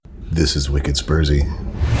This is Wicked Spursy.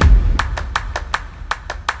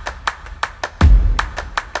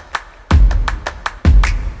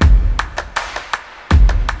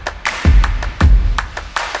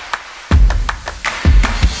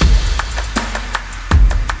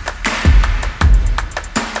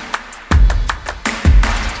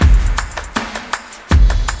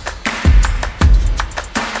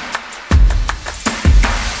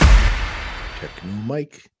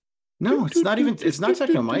 Mike. No, it's not even. It's not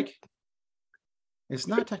Techno Mike. It's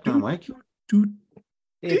not Techno Mike.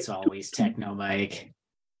 It's always Techno Mike.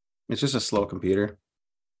 It's just a slow computer.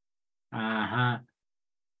 Uh-huh.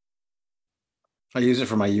 I use it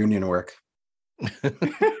for my union work.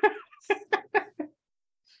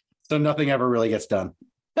 So nothing ever really gets done.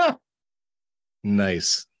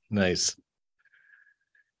 Nice. Hey,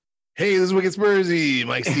 this is Wicked Spursy.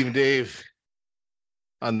 Mike, Steve, and Dave.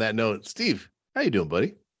 On that note, Steve, how you doing,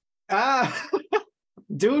 buddy?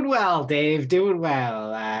 Doing well, Dave. Doing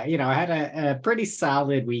well. I had a pretty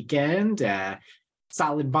solid weekend.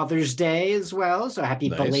 Solid Mother's Day as well. So happy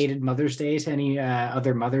belated Mother's Day to any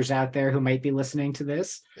other mothers out there who might be listening to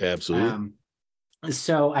this. Absolutely.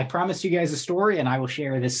 So I promised you guys a story, and I will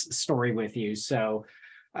share this story with you. So,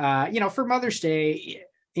 for Mother's Day,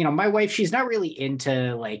 my wife, she's not really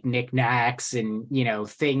into like knickknacks and,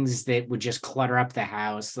 things that would just clutter up the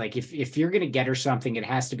house. Like if you're going to get her something, it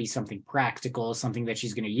has to be something practical, something that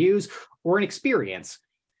she's going to use, or an experience.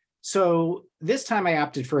 So this time I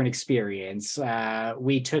opted for an experience.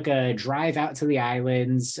 We took a drive out to the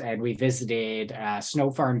islands and we visited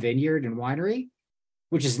Snow Farm Vineyard and Winery,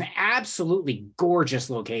 which is an absolutely gorgeous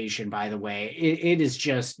location, by the way. It is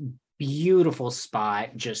just beautiful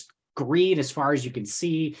spot, just green as far as you can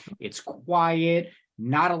see. It's quiet,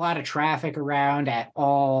 not a lot of traffic around at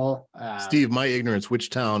all. Steve, my ignorance, which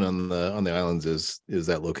town on the islands is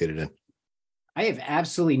that located in? I have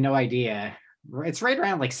absolutely no idea. It's right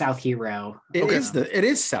around like South Hero. It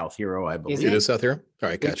is South Hero, I believe. It is South Hero? All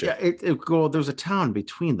right, gotcha. There's a town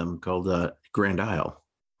between them called Grand Isle.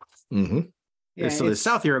 Mm-hmm. Yeah, so there's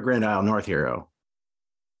South Hero, Grand Isle, North Hero.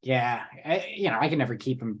 Yeah, I can never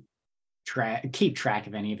keep track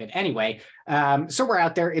of any of it. Anyway, so we're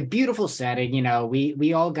out there, a beautiful setting.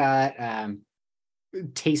 We all got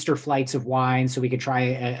taster flights of wine, so we could try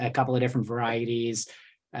a couple of different varieties.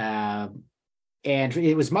 And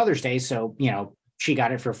it was Mother's Day, so she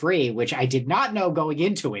got it for free, which I did not know going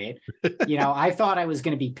into it. I thought I was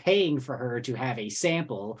going to be paying for her to have a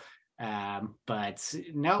sample, but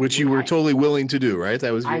no. Which you were totally willing to do, right?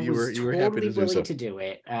 That was you were happy to do so. Willing to do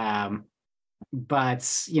it. But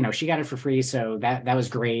she got it for free, so that was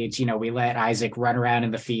great. We let Isaac run around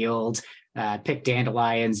in the field, pick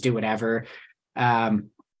dandelions, do whatever. And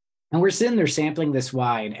we're sitting there sampling this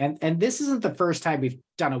wine, and this isn't the first time we've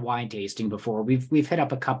done a wine tasting before. We've hit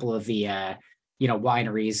up a couple of the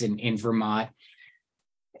wineries in Vermont,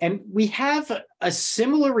 and we have a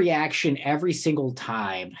similar reaction every single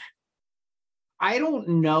time. I don't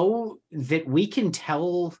know that we can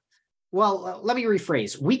tell. Well, let me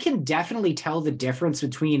rephrase. We can definitely tell the difference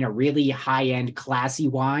between a really high-end, classy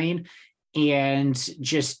wine and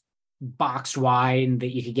just boxed wine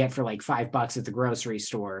that you could get for like $5 at the grocery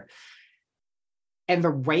store. And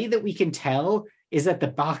the way that we can tell is that the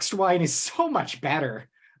boxed wine is so much better.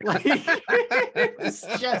 Like, it's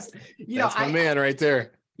just, that's my man right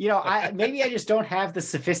there. Maybe I just don't have the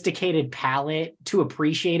sophisticated palate to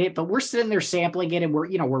appreciate it, but we're sitting there sampling it, and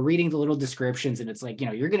we're reading the little descriptions, and it's like,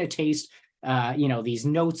 you're going to taste, these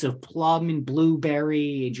notes of plum and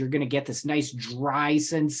blueberry, and you're going to get this nice dry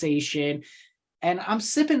sensation. And I'm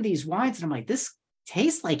sipping these wines, and I'm like, this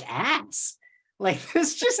tastes like ass. Like,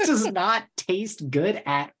 this just does not taste good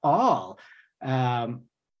at all.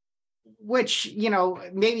 Which,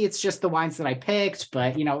 maybe it's just the wines that I picked,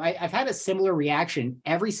 but, I've had a similar reaction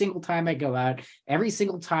every single time I go out. Every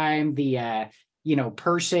single time the,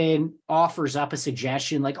 person offers up a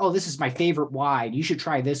suggestion like, oh, this is my favorite wine, you should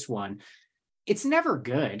try this one. It's never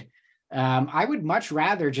good. I would much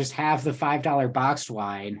rather just have the $5 boxed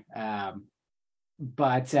wine.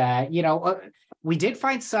 But we did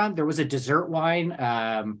find some. There was a dessert wine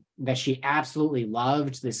that she absolutely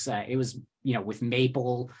loved. This it was with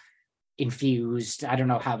maple infused. I don't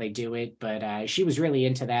know how they do it, but she was really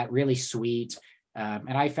into that. Really sweet.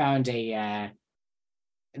 And I found it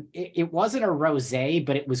wasn't a rosé,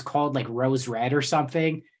 but it was called like Rose Red or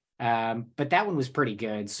something. But that one was pretty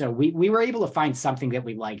good. So we were able to find something that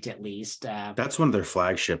we liked at least. That's one of their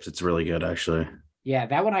flagships. It's really good, actually. Yeah,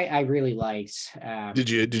 that one I really liked.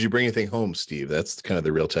 Did you bring anything home, Steve? That's kind of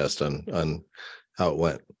the real test on how it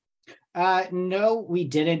went. No, we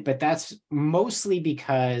didn't, but that's mostly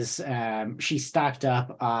because she stocked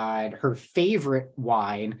up on her favorite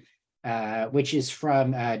wine, which is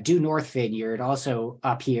from Due North Vineyard, also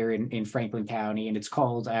up here in Franklin County, and it's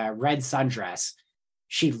called Red Sundress.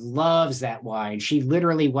 She loves that wine. She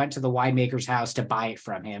literally went to the winemaker's house to buy it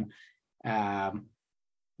from him.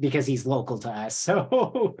 Because he's local to us.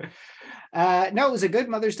 So no, it was a good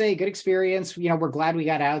Mother's Day, good experience. We're glad we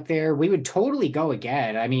got out there. We would totally go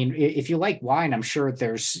again. I mean, if you like wine, I'm sure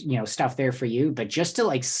there's, stuff there for you, but just to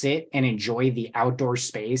like sit and enjoy the outdoor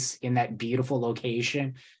space in that beautiful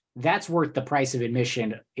location, that's worth the price of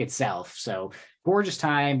admission itself. So gorgeous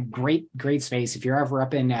time, great space. If you're ever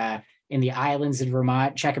up in the islands in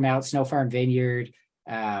Vermont, check them out, Snow Farm Vineyard.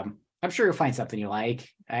 I'm sure you'll find something you like.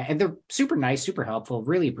 And they're super nice, super helpful.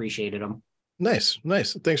 Really appreciated them. Nice.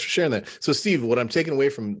 Thanks for sharing that. So, Steve, what I'm taking away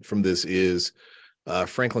from this is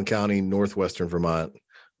Franklin County, northwestern Vermont,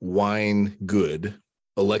 wine good,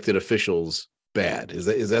 elected officials bad.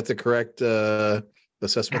 Is that the correct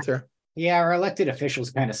assessment there? Yeah, our elected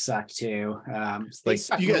officials kind of suck too. They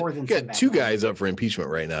suck you more than got two guys up for impeachment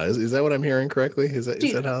right now. Is that what I'm hearing correctly? Is that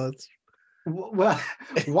how it's? Well,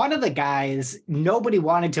 one of the guys nobody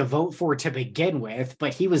wanted to vote for to begin with,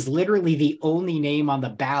 but he was literally the only name on the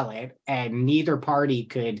ballot, and neither party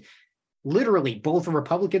could. Literally, both the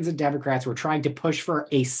Republicans and Democrats were trying to push for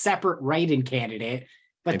a separate write-in candidate,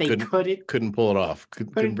 but they couldn't pull it off.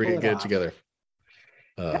 Couldn't get it together.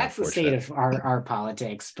 That's the state of our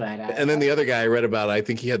politics. But and then the other guy I read about, I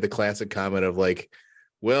think he had the classic comment of like,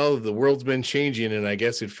 well, the world's been changing and I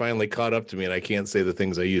guess it finally caught up to me and I can't say the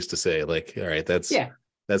things I used to say. Like, all right, that's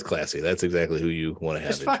classy. That's exactly who you want to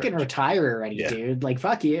have. Just fucking retire already, dude. Like,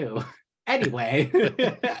 fuck you. Anyway,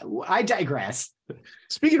 I digress.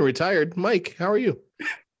 Speaking of retired, Mike, how are you?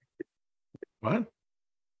 What?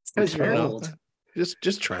 It's because you're old.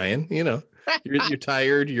 Just trying, you're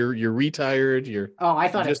tired, you're retired, I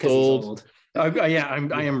thought it's because he's old. I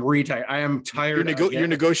am retired. I am tired. You're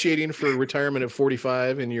negotiating for retirement at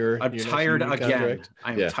 45, and I'm tired again. Contract.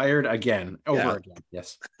 I'm tired again. Over again.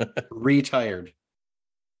 Yes. Retired.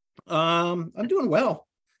 I'm doing well.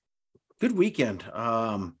 Good weekend.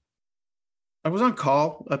 I was on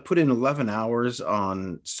call. I put in 11 hours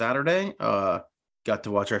on Saturday. Got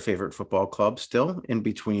to watch our favorite football club still in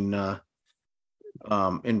between my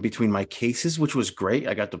cases, which was great.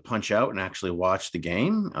 I got to punch out and actually watch the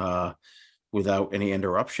game without any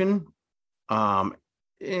interruption. You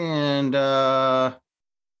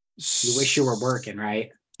wish you were working, right?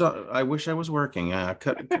 So I wish I was working.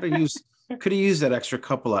 Could have used that extra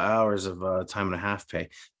couple of hours of time and a half pay.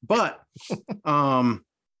 But on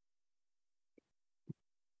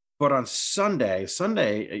Sunday,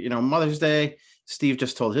 Mother's Day, Steve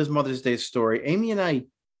just told his Mother's Day story. Amy and I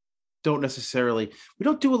we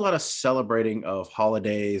don't do a lot of celebrating of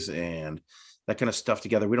holidays and that kind of stuff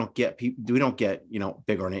together. We don't get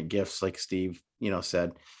big ornate gifts like Steve,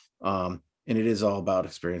 said. And it is all about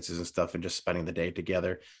experiences and stuff and just spending the day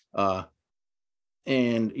together. That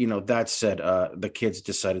said, the kids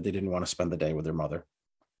decided they didn't want to spend the day with their mother.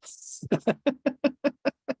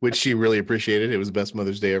 Which she really appreciated. It was the best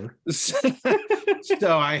Mother's Day ever. So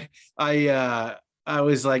I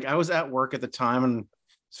was at work at the time and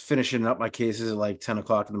finishing up my cases at like 10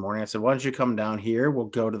 o'clock in the morning. I said, why don't you come down here? We'll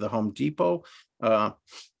go to the Home Depot,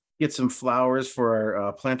 get some flowers for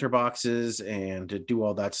our planter boxes and to do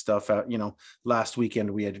all that stuff out. Last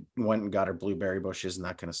weekend we went and got our blueberry bushes and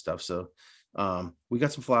that kind of stuff. So we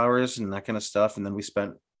got some flowers and that kind of stuff. And then we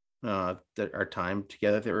spent our time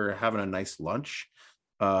together. They were having a nice lunch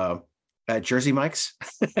at Jersey Mike's,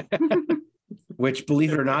 which,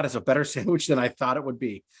 believe it or not, is a better sandwich than I thought it would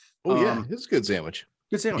be. Oh, yeah, it's a good sandwich.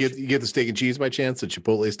 Good sandwich. You get the steak and cheese by chance, the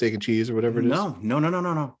Chipotle steak and cheese or whatever it is? No.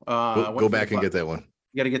 Go back and get that one.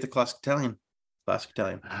 You got to get the classic Italian.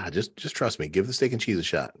 Just trust me. Give the steak and cheese a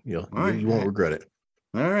shot. You won't regret it.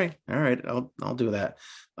 All right. I'll do that.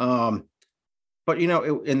 But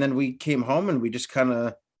and then we came home and we just kind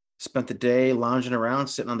of spent the day lounging around,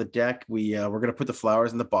 sitting on the deck. We're going to put the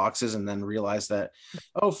flowers in the boxes and then realize that,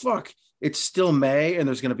 oh, fuck, it's still May and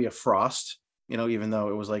there's going to be a frost, even though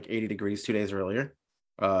it was like 80 degrees 2 days earlier.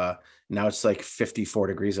 Now it's like 54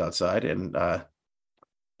 degrees outside. And,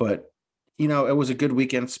 but it was a good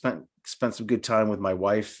weekend, spent some good time with my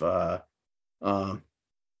wife. Now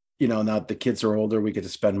that the kids are older, we get to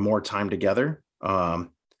spend more time together.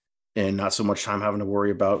 And not so much time having to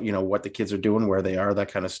worry about, what the kids are doing, where they are, that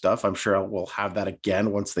kind of stuff. I'm sure we'll have that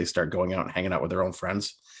again once they start going out and hanging out with their own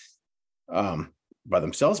friends by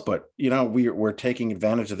themselves. But, we're taking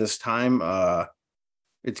advantage of this time.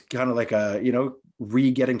 It's kind of like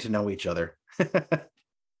getting to know each other.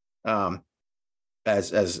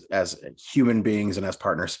 as human beings and as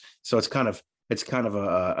partners. So it's kind of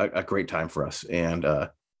a great time for us. And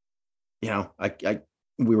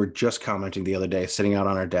we were just commenting the other day, sitting out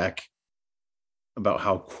on our deck, about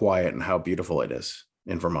how quiet and how beautiful it is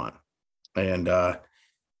in Vermont. And I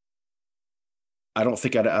don't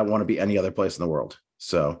think I want to be any other place in the world.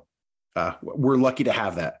 So we're lucky to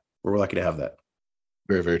have that. We're lucky to have that.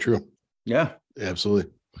 Very, very true. Yeah,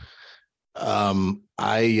 absolutely.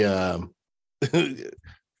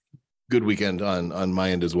 Good weekend on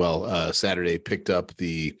my end as well. Saturday picked up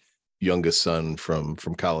the youngest son from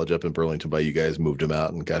college up in Burlington by you guys, moved him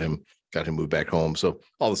out and got him moved back home. So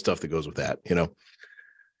all the stuff that goes with that,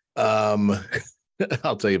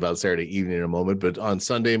 I'll tell you about Saturday evening in a moment, but on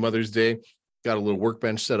Sunday, Mother's Day, got a little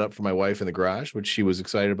workbench set up for my wife in the garage, which she was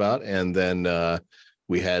excited about. And then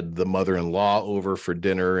we had the mother-in-law over for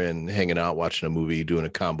dinner and hanging out, watching a movie, doing a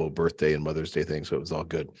combo birthday and Mother's Day thing. So it was all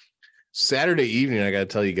good. Saturday evening, I got to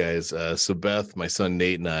tell you guys, so Beth, my son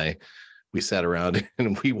Nate, and I, we sat around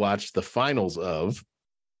and we watched the finals of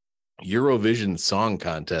Eurovision Song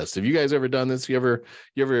Contest. Have you guys ever done this? You ever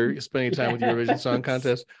spend any time with Eurovision Song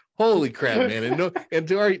Contest? Holy crap, man. And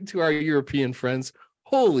to our European friends,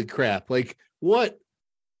 holy crap. Like what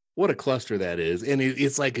a cluster that is. And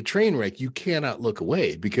it's like a train wreck. You cannot look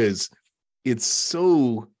away because it's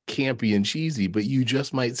so campy and cheesy, but you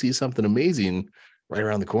just might see something amazing right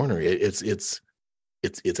around the corner. It's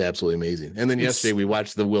absolutely amazing. And then yesterday we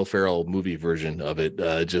watched the Will Ferrell movie version of it,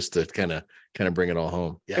 just to kind of bring it all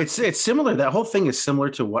home. Yeah, it's similar. That whole thing is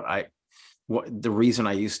similar to what the reason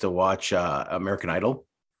I used to watch American Idol.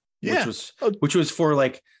 Yeah, which was for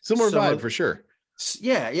like similar vibe for sure.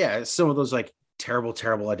 Yeah. Some of those like terrible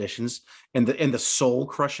auditions and the soul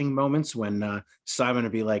crushing moments when Simon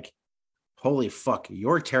would be like, "Holy fuck,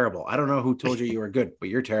 you're terrible. I don't know who told you you were good, but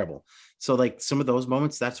you're terrible." So like some of those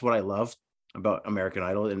moments, that's what I love about American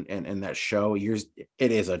Idol and that show. It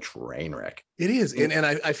is a train wreck. It is. And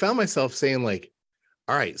I found myself saying like,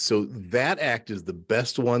 all right, so that act is the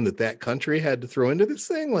best one that country had to throw into this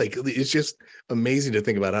thing. Like, it's just amazing to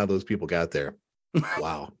think about how those people got there.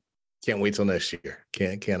 Wow. Can't wait till next year.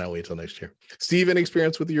 Cannot wait till next year. Steve, any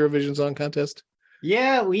experience with the Eurovision Song Contest?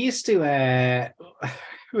 Yeah, we used to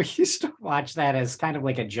watch that as kind of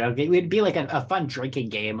like a joke. It would be like a fun drinking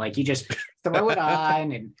game. Like you just throw it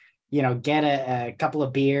on and get a couple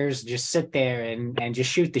of beers, just sit there and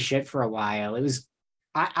just shoot the shit for a while. It was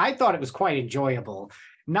I thought it was quite enjoyable,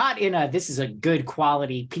 not in this is a good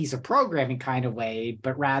quality piece of programming kind of way,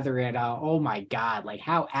 but rather in oh my God, like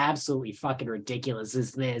how absolutely fucking ridiculous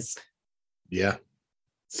is this? Yeah.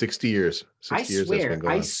 60 years. 60 years that's been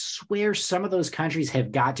going on. I swear some of those countries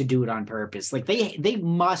have got to do it on purpose. Like they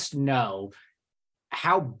must know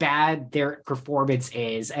how bad their performance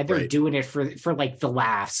is, and they're doing it for like the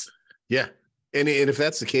laughs. Yeah. And if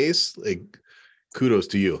that's the case, like kudos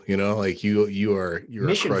to you, like you're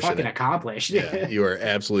mission fucking accomplished. Yeah, you are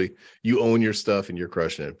absolutely, you own your stuff and you're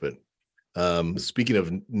crushing it. But speaking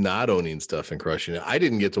of not owning stuff and crushing it, I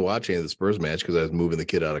didn't get to watch any of the Spurs match because I was moving the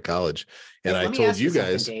kid out of college. And I told you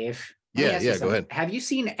guys, Dave. Yeah, go ahead. Have you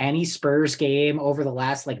seen any Spurs game over the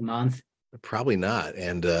last like month? Probably not.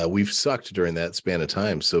 And we've sucked during that span of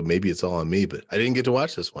time. So maybe it's all on me, but I didn't get to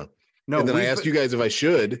watch this one. No, and then I asked you guys if I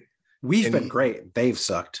should. We've been great. They've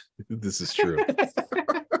sucked. This is true.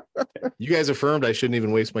 You guys affirmed I shouldn't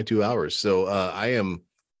even waste my 2 hours. So I am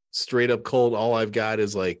straight up cold. All I've got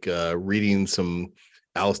is like reading some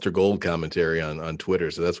Alistair Gold commentary on Twitter.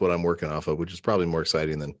 So that's what I'm working off of, which is probably more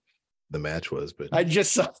exciting than the match was. But I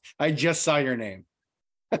just saw your name.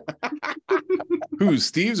 Who's,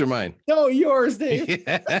 Steve's or mine? No, yours, Dave.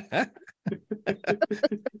 Yeah.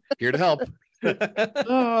 Here to help.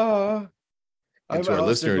 And to our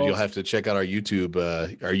listeners, you'll have to check out our YouTube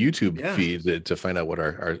feed to find out what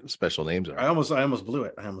our special names are. I almost blew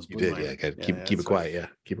it. You did, yeah. Keep it quiet, yeah.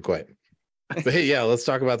 Keep it quiet. But hey, yeah, let's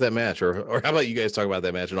talk about that match, or how about you guys talk about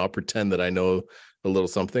that match, and I'll pretend that I know a little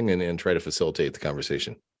something and try to facilitate the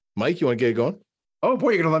conversation. Mike, you want to get it going? Oh boy,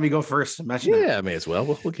 you're gonna let me go first. Imagine yeah, I may as well.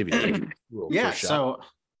 We'll give you that. Yeah. So,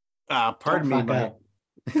 pardon me, my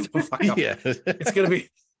yeah, it's gonna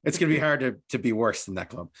be hard to be worse than that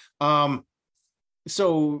club.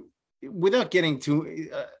 So without getting too,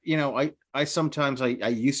 I sometimes I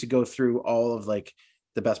used to go through all of like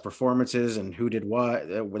the best performances and who did what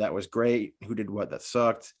that was great, who did what that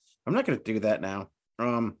sucked. I'm not going to do that now.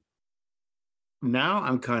 Now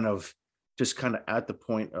I'm kind of at the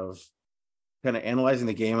point of kind of analyzing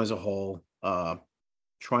the game as a whole,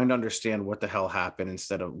 trying to understand what the hell happened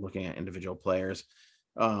instead of looking at individual players.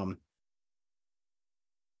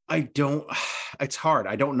 It's hard.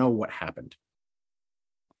 I don't know what happened.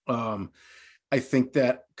 I think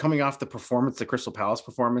that coming off the performance, the Crystal Palace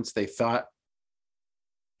performance, they thought,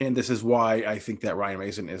 and this is why I think that Ryan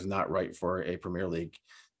Mason is not right for a Premier League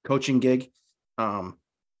coaching gig.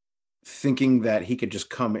 Thinking that he could just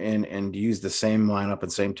come in and use the same lineup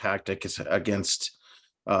and same tactics against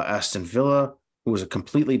Aston Villa, who was a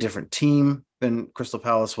completely different team than Crystal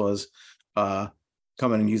Palace was, come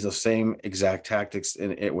in and use the same exact tactics,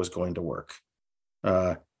 and it was going to work.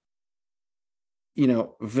 Villa's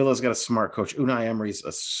got a smart coach. Unai Emery's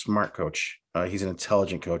a smart coach. He's an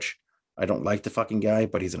intelligent coach. I don't like the fucking guy,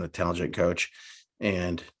 but he's an intelligent coach.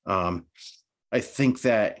 And I think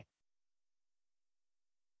that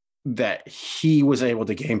he was able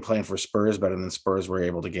to game plan for Spurs better than Spurs were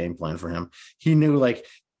able to game plan for him. He knew that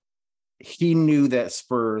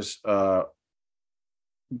Spurs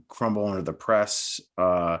crumble under the press.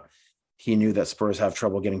 He knew that Spurs have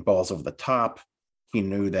trouble getting balls over the top. He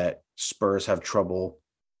knew that Spurs have trouble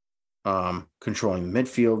controlling the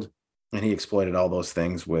midfield, and he exploited all those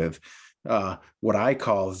things with what I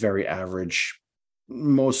call very average,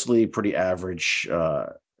 mostly pretty average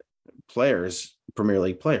players, Premier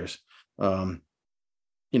League players. But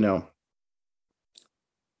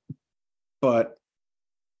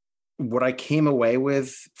what I came away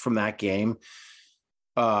with from that game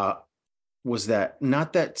was that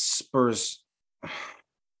not that Spurs.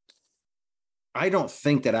 I don't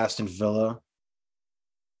think that Aston Villa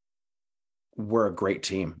were a great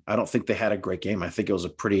team. I don't think they had a great game. I think it was a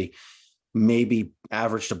pretty maybe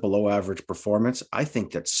average to below average performance. I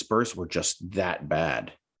think that Spurs were just that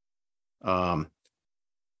bad.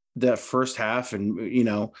 That first half,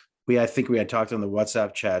 and I think we had talked on the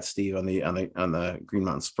WhatsApp chat, Steve, on the Green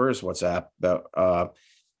Mountain Spurs WhatsApp about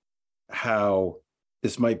how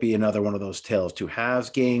this might be another one of those tale of two halves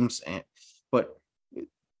games, but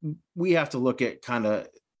we have to look at kind of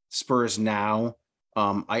Spurs now.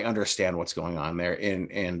 I understand what's going on there,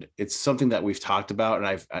 and it's something that we've talked about,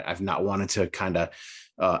 and I've not wanted to kind of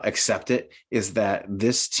accept it. Is that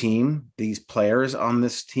this team, these players on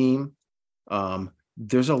this team,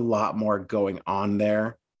 there's a lot more going on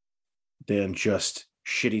there than just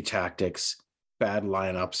shitty tactics, bad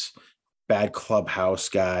lineups, bad clubhouse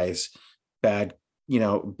guys, bad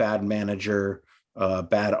manager,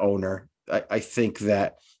 bad owner. I think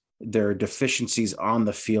that there are deficiencies on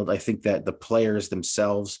the field. I think that the players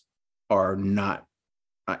themselves are not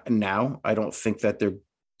now. I don't think that they're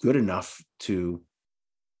good enough to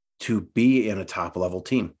be in a top level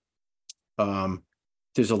team.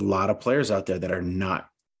 There's a lot of players out there that are not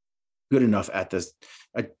good enough at the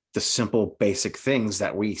simple basic things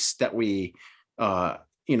that we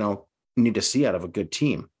need to see out of a good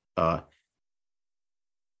team.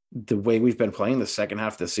 The way we've been playing the second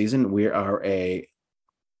half of the season, we are a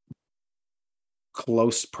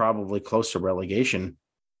probably close to relegation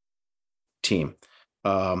team.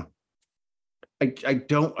 I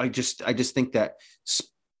just think that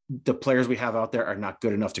the players we have out there are not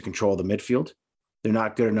good enough to control the midfield. They're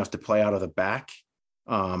not good enough to play out of the back.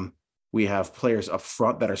 We have players up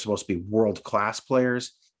front that are supposed to be world-class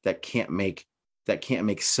players that can't make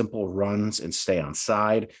simple runs and stay on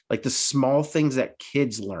side. Like the small things that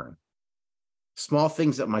kids learn, small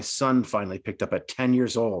things that my son finally picked up at 10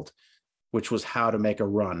 years old, which was how to make a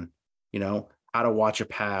run, how to watch a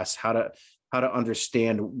pass, how to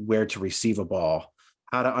understand where to receive a ball,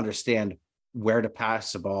 how to understand where to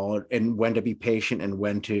pass the ball, and when to be patient and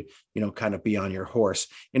when to, kind of be on your horse.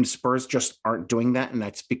 And Spurs just aren't doing that. And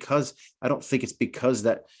that's because I don't think it's because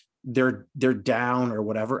that they're down or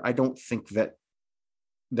whatever. I don't think that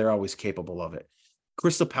they're always capable of it.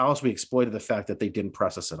 Crystal Palace, we exploited the fact that they didn't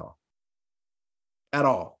press us at all.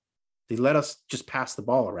 They let us just pass the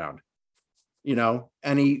ball around.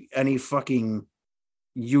 Any fucking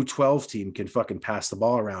U12 team can fucking pass the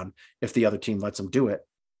ball around if the other team lets them do it.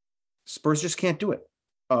 Spurs just can't do it.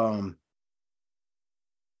 I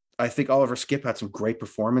think Oliver Skipp had some great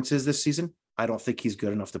performances this season. I don't think he's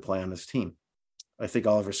good enough to play on this team. I think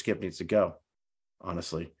Oliver Skipp needs to go,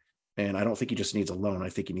 honestly. And I don't think he just needs a loan. I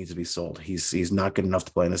think he needs to be sold. He's not good enough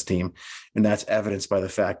to play on this team. And that's evidenced by the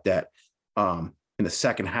fact that in the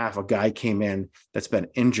second half, a guy came in that's been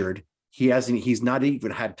injured. He's not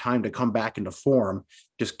even had time to come back into form,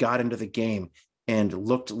 just got into the game and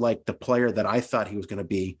looked like the player that I thought he was going to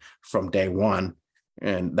be from day one.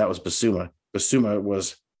 And that was Basuma. Basuma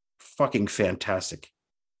was fucking fantastic.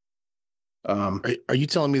 Are you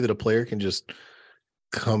telling me that a player can just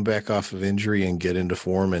come back off of injury and get into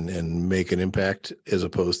form and make an impact, as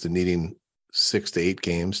opposed to needing 6 to 8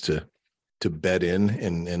 games to bed in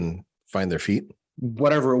and find their feet?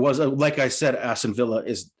 Whatever it was, like I said, Aston Villa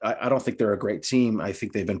I don't think they're a great team. I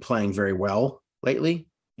think they've been playing very well lately.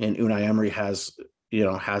 and Unai Emery has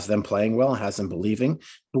them playing well and has them believing.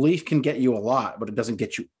 Belief can get you a lot, but it doesn't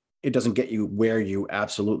get you where you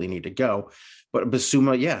absolutely need to go. But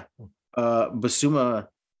Basuma, Basuma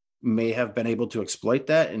may have been able to exploit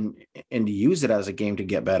that and use it as a game to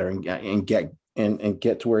get better and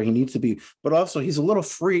get to where he needs to be. But also he's a little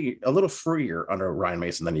freer under Ryan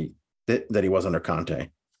Mason than he was under Conte.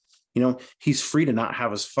 He's free to not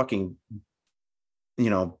have his fucking,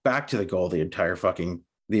 back to the goal the entire fucking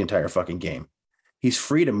game. He's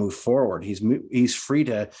free to move forward. He's free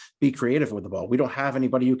to be creative with the ball. We don't have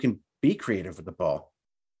anybody who can be creative with the ball.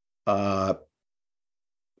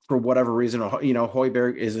 For whatever reason,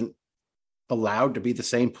 Højbjerg isn't allowed to be the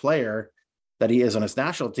same player that he is on his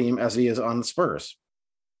national team as he is on the Spurs.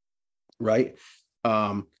 Right?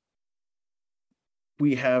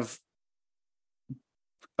 We have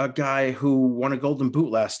a guy who won a Golden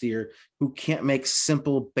Boot last year who can't make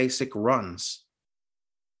simple, basic runs.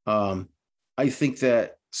 I think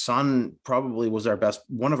that Son probably was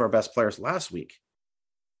one of our best players last week,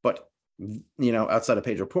 but outside of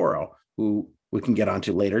Pedro Porro, who we can get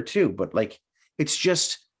onto later too. But it's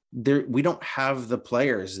just there. We don't have the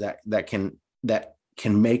players that can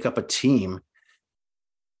make up a team.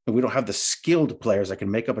 And we don't have the skilled players that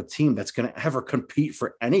can make up a team that's going to ever compete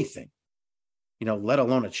for anything, let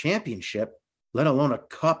alone a championship, let alone a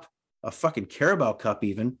cup, a fucking Carabao Cup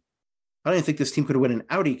even. I don't even think this team could win an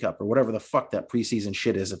Audi Cup or whatever the fuck that preseason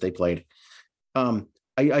shit is that they played. I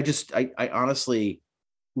honestly,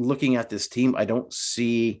 looking at this team, I don't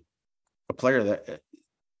see a player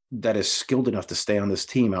that is skilled enough to stay on this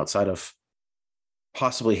team outside of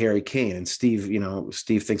possibly Harry Kane. And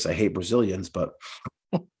Steve thinks I hate Brazilians, but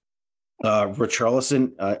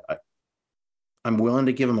Richarlison, I'm willing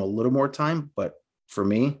to give him a little more time, but for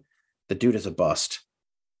me, the dude is a bust.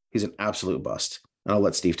 He's an absolute bust. And I'll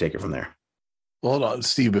let Steve take it from there. Well, hold on,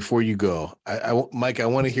 Steve, before you go, Mike, I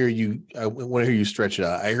want to hear you. I want to hear you stretch it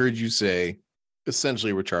out. I heard you say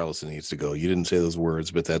essentially Richarlison needs to go. You didn't say those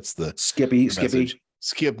words, but that's the Skippy.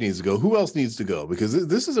 Skip needs to go. Who else needs to go? Because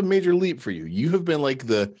this is a major leap for you. You have been like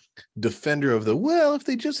the defender of if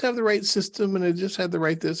they just have the right system and it just had the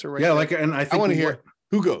right this or right. Yeah, that. And I think I want to hear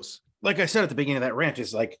who goes. Like I said at the beginning of that rant,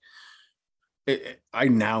 is I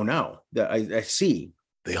now know that I see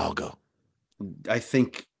they all go. I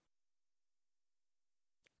think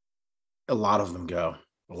a lot of them go.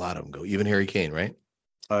 A lot of them go. Even Harry Kane, right?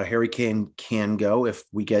 Harry Kane can go if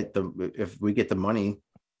we get the money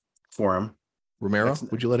for him. Romero,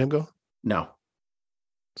 would you let him go? No.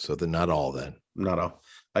 So then not all then. Not all.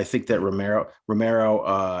 I think that Romero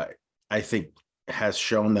I think has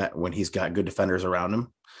shown that when he's got good defenders around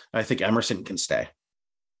him. I think Emerson can stay.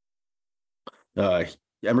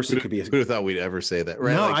 Emerson could be. Who would have thought we'd ever say that?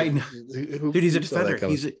 Right? No, dude, he's a defender.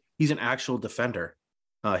 He's an actual defender.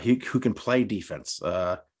 Who can play defense.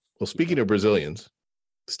 Well, speaking of Brazilians,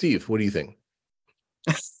 Steve, what do you think?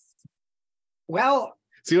 Well,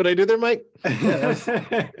 see what I did there, Mike?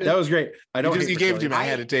 That was great. You gave it to me. I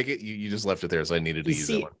had to take it. You just left it there, so I needed to use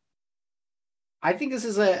that one. I think this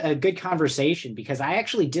is a good conversation because I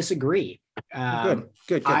actually disagree.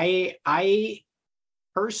 Good. I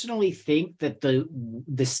personally think that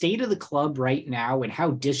the state of the club right now and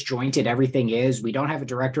how disjointed everything is, we don't have a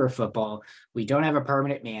director of football, we don't have a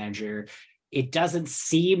permanent manager. It doesn't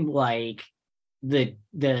seem like the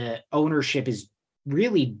ownership is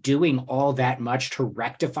really doing all that much to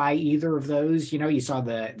rectify either of those. You saw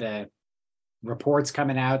the reports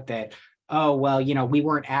coming out that, we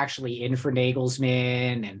weren't actually in for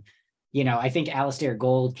Nagelsmann. And, I think Alistair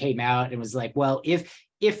Gold came out and was like, well,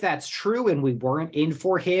 if that's true and we weren't in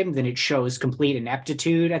for him, then it shows complete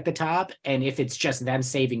ineptitude at the top. And if it's just them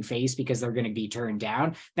saving face because they're going to be turned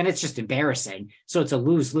down, then it's just embarrassing. So it's a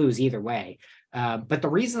lose-lose either way. But the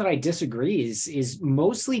reason that I disagree is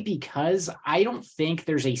mostly because I don't think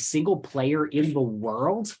there's a single player in the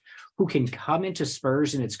world who can come into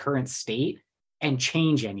Spurs in its current state and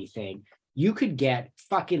change anything. You could get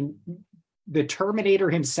fucking the Terminator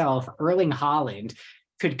himself, Erling Haaland,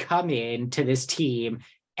 could come in to this team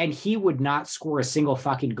and he would not score a single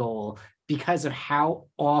fucking goal because of how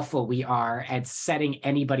awful we are at setting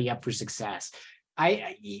anybody up for success.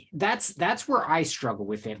 That's where I struggle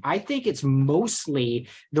with it. I think it's mostly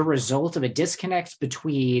the result of a disconnect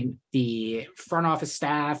between the front office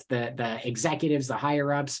staff, the executives, the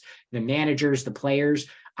higher ups, the managers, the players.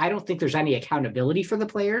 I don't think there's any accountability for the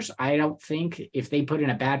players. I don't think if they put in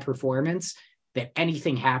a bad performance that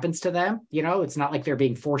anything happens to them. It's not like they're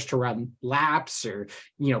being forced to run laps or,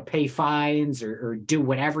 pay fines or do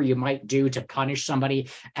whatever you might do to punish somebody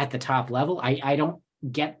at the top level. I don't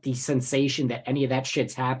get the sensation that any of that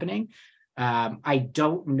shit's happening. I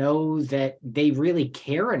don't know that they really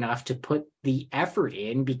care enough to put the effort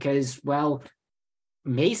in because, well,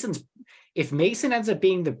 if Mason ends up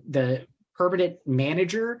being the permanent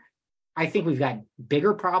manager, I think we've got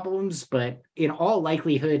bigger problems, but in all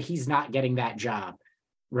likelihood, he's not getting that job.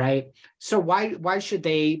 Right. So why should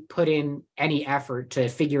they put in any effort to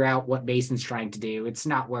figure out what Mason's trying to do? It's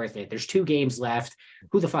not worth it. There's 2 games left.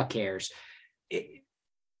 Who the fuck cares?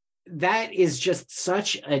 That is just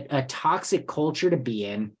such a toxic culture to be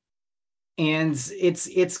in. And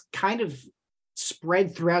it's kind of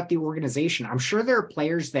spread throughout the organization. I'm sure there are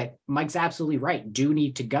players that Mike's absolutely right, do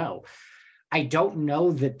need to go. I don't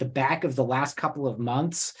know that the back of the last couple of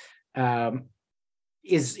months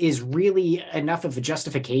is really enough of a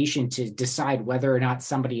justification to decide whether or not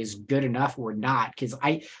somebody is good enough or not. Because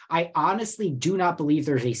I honestly do not believe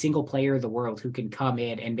there's a single player in the world who can come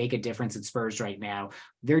in and make a difference at Spurs right now.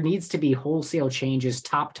 There needs to be wholesale changes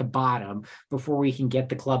top to bottom before we can get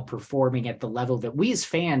the club performing at the level that we as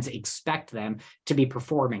fans expect them to be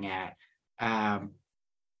performing at. And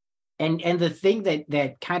the thing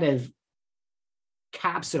that kind of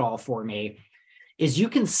caps it all for me is you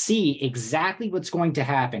can see exactly what's going to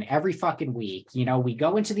happen every fucking week. You know, we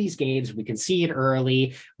go into these games, we can see it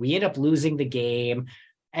early, we end up losing the game,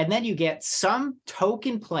 and then you get some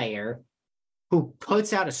token player who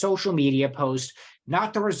puts out a social media post,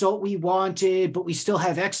 not the result we wanted, but we still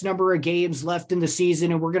have X number of games left in the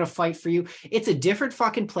season and we're going to fight for you. It's a different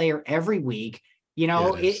fucking player every week. You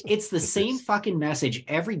know, it's the same fucking message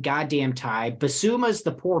every goddamn time. Basuma's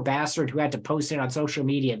the poor bastard who had to post it on social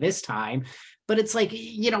media this time. But it's like,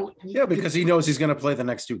 you know. Yeah, because he knows he's going to play the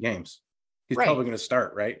next 2 games. He's probably going to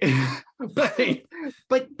start, right?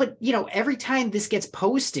 but you know, every time this gets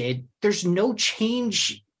posted, there's no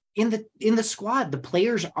change in the squad. The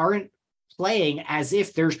players aren't playing as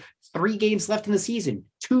if there's 3 games left in the season,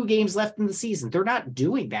 2 games left in the season. They're not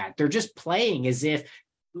doing that. They're just playing as if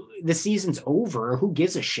the season's over. Who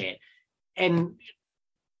gives a shit? And,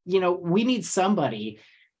 you know, we need somebody,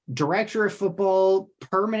 director of football,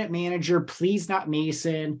 permanent manager, please not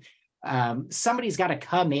Mason. Somebody's got to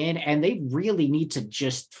come in and they really need to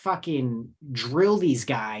just fucking drill these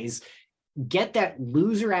guys, get that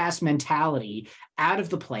loser ass mentality out of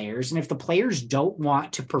the players. And if the players don't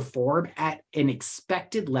want to perform at an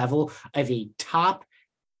expected level of a top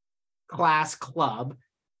class club,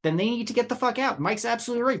 then they need to get the fuck out. Mike's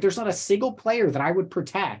absolutely right. There's not a single player that I would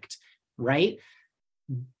protect, right?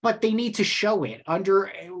 But they need to show it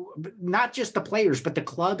under not just the players, but the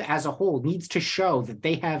club as a whole needs to show that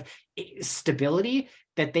they have stability,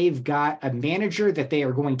 that they've got a manager that they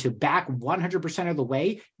are going to back 100% of the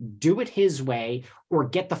way, do it his way, or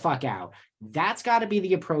get the fuck out. That's got to be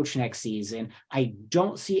the approach next season. I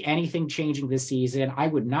don't see anything changing this season. I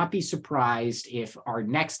would not be surprised if our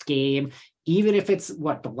next game, even if it's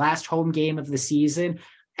the last home game of the season,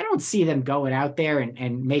 I don't see them going out there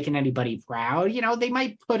and making anybody proud. You know, they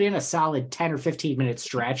might put in a solid 10 or 15 minute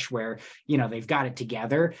stretch where, you know, they've got it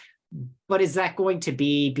together. But is that going to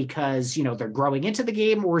be because, you know, they're growing into the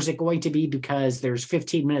game, or is it going to be because there's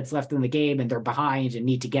 15 minutes left in the game and they're behind and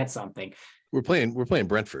need to get something? We're playing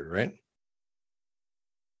Brentford, right?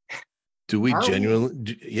 Do we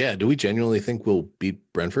genuinely think we'll beat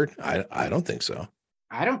Brentford? I don't think so.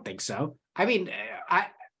 I don't think so. I mean,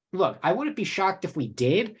 Look, I wouldn't be shocked if we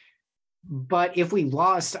did, but if we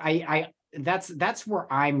lost, that's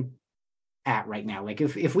where I'm at right now. Like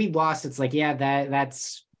if we lost, it's like, yeah,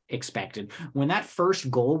 that's expected. When that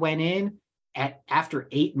first goal went in after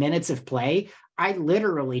 8 minutes of play, I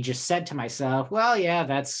literally just said to myself, well, yeah,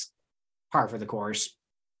 that's par for the course.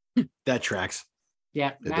 That tracks.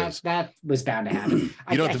 Yeah, that was bound to happen.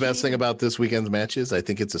 You know what the best thing about this weekend's match is? I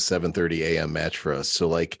think it's a 7:30 a.m. match for us. So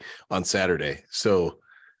like on Saturday. So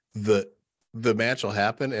the match will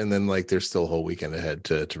happen and then like there's still a whole weekend ahead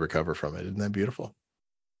to recover from it. Isn't that beautiful?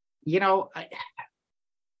 You know,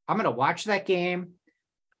 I'm going to watch that game.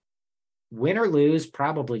 Win or lose,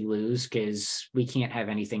 probably lose because we can't have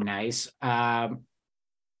anything nice. I'm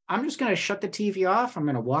just going to shut the TV off. I'm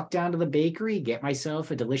going to walk down to the bakery, get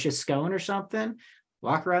myself a delicious scone or something,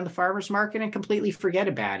 walk around the farmer's market and completely forget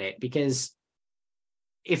about it. Because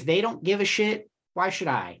if they don't give a shit, why should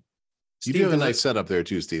I? You do have a nice setup there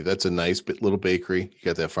too, Steve. That's a nice little bakery. You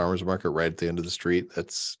got that farmer's market right at the end of the street.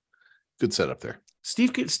 That's good setup there.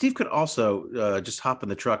 Steve could also just hop in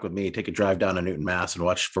the truck with me, take a drive down to Newton, Mass, and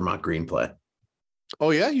watch Vermont Green play.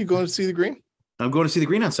 Oh yeah, you going to see the Green? I'm going to see the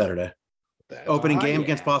Green on Saturday. Opening game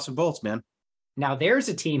against Boston Bolts, man. Now there's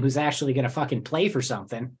a team who's actually going to fucking play for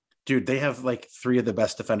something. Dude, they have like 3 of the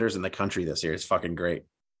best defenders in the country this year. It's fucking great.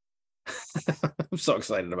 I'm so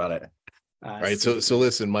excited about it. All right. So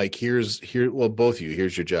listen, Mike, well, both of you,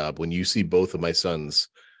 here's your job. When you see both of my sons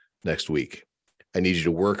next week, I need you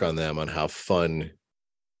to work on them on how fun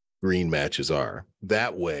green matches are.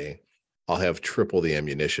 That way I'll have triple the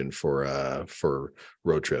ammunition for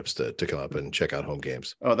road trips to come up and check out home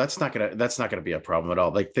games. Oh, that's not gonna be a problem at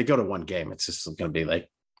all. Like they go to one game, it's just gonna be like,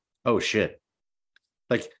 oh shit.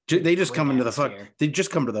 Like they just come into they just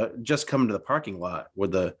come to the parking lot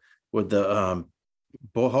with the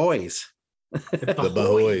bohoys. The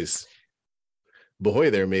bohoys.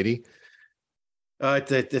 Bohoy there, matey.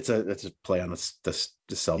 It's a play on the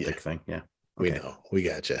Celtic thing. Yeah. Okay. We know. We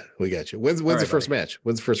got you. When's the first match?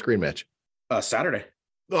 When's the first green match? Saturday.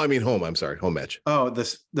 No, I mean home. I'm sorry, home match. Oh,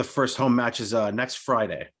 the first home match is next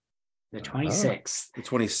Friday. The 26th. The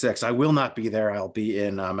 26th. I will not be there. I'll be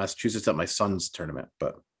in Massachusetts at my son's tournament,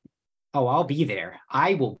 but. Oh, I'll be there.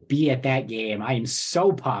 I will be at that game. I am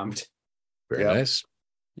so pumped. Very nice.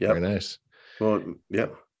 Yeah. Very nice. Well, yeah.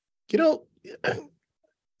 You know,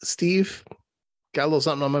 Steve, got a little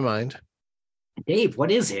something on my mind. Dave,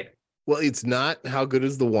 what is it? Well, it's not how good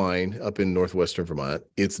is the wine up in northwestern Vermont.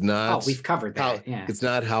 It's not. Oh, we've covered that. It's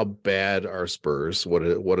not how bad our Spurs. What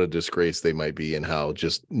a disgrace they might be, and how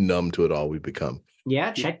just numb to it all we've become.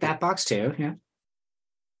 Yeah, check that box too. Yeah.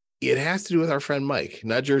 It has to do with our friend Mike,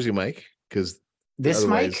 not Jersey Mike, because this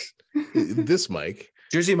Mike. This Mike.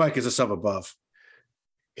 Jersey Mike is a sub above.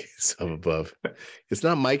 Sub above. It's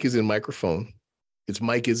not Mike is in microphone. It's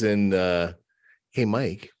Mike is in. Hey,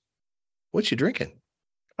 Mike, what you drinking?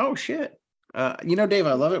 Oh shit! Dave,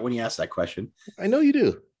 I love it when you ask that question. I know you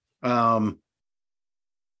do.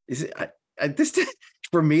 Is it this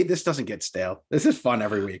for me? This doesn't get stale. This is fun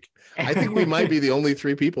every week. I think we might be the only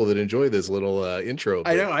three people that enjoy this little intro.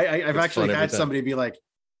 I know. I've actually had somebody be like,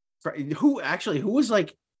 who was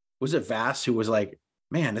like, was it Vass who was like,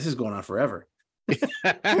 man, this is going on forever.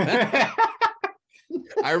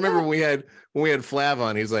 I remember when we had Flav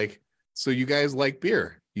on. He's like, so you guys like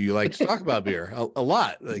beer? You like to talk about beer a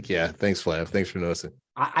lot. Like, yeah, thanks, Flav. Thanks for noticing.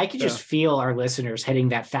 I could just feel our listeners hitting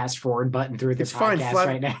that fast forward button through the podcast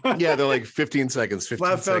right now. Yeah, they're like 15 seconds.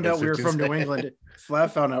 Flav found out we were from New England.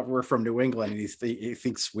 Flav found out we're from New England, and he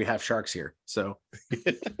thinks we have sharks here. So,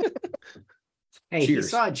 hey, he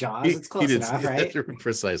saw Jaws. It's close enough, right?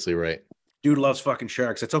 Precisely right. Dude loves fucking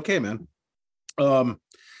sharks. It's okay, man.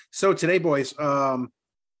 So today, boys,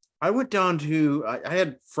 I went down to. I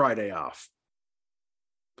had Friday off.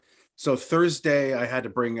 So Thursday, I had to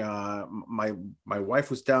bring my wife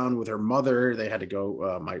was down with her mother. They had to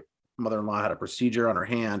go. My mother-in-law had a procedure on her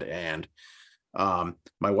hand, and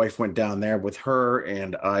my wife went down there with her.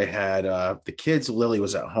 And I had the kids. Lily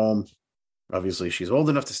was at home. Obviously, she's old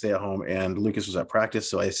enough to stay at home, and Lucas was at practice.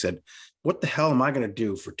 So I said, "What the hell am I going to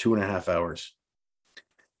do for 2.5 hours?"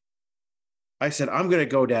 I said, "I'm going to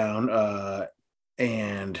go down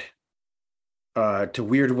and to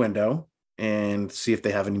Weird Window and see if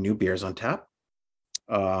they have any new beers on tap."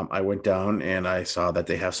 I went down and I saw that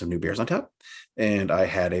they have some new beers on tap, and I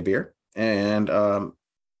had a beer, and I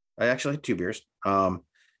actually had 2 beers.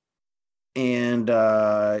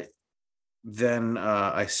 Then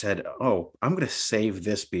I said, "Oh, I'm going to save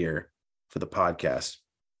this beer for the podcast."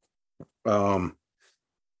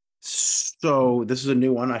 So this is a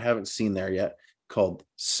new one I haven't seen there yet, called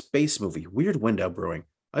Space Movie, Weird Window Brewing.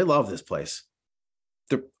 I love this place.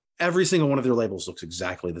 Every single one of their labels looks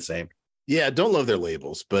exactly the same. Yeah, don't love their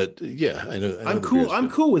labels, but yeah, I know I'm cool. I'm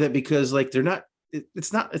cool with it because like they're not.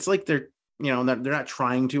 It's not. It's like they're they're not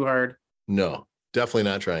trying too hard. No, definitely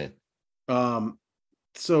not trying.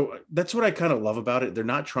 So that's what I kind of love about it. They're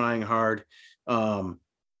not trying hard. They're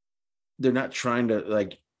not trying to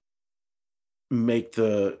like make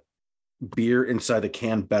the beer inside the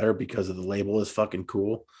can better because of the label is fucking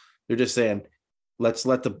cool. They're just saying, let's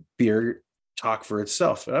let the beer talk for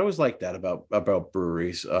itself. And I always like that about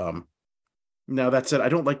breweries. Now that said, I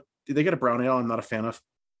don't like, they got a brown ale I'm not a fan of.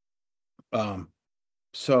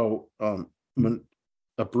 When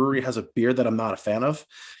a brewery has a beer that I'm not a fan of,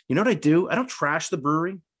 you know what I do? I don't trash the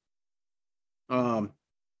brewery. I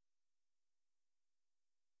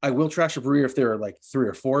will trash a brewery if there are like 3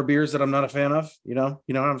 or 4 beers that I'm not a fan of. You know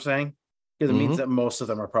what I'm saying? Because it means that most of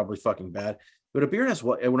them are probably fucking bad. But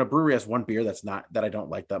when a brewery has one beer that I don't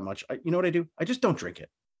like that much, you know what I do? I just don't drink it.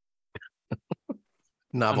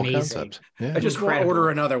 Novel concept. Yeah. I just won't order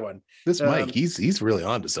another one. This Mike, he's really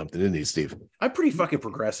onto something, isn't he, Steve? I'm pretty fucking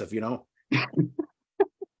progressive, you know.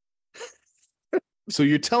 So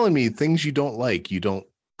you're telling me things you don't like, you don't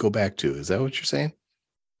go back to. Is that what you're saying?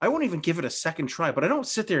 I won't even give it a second try, but I don't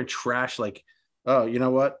sit there and trash like, oh, you know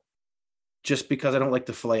what? Just because I don't like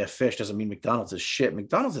the fillet of fish doesn't mean McDonald's is shit.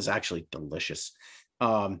 McDonald's is actually delicious.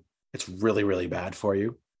 It's really, really bad for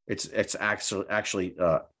you. It's actually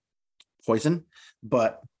poison,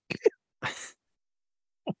 but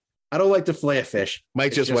I don't like to fillet a fish.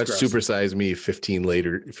 Might just watch gross. Super Size Me 15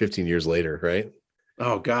 years later, right?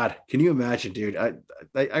 Oh God, can you imagine, dude?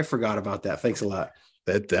 I forgot about that. Thanks a lot.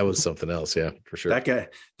 That was something else, yeah, for sure.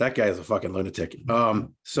 That guy is a fucking lunatic.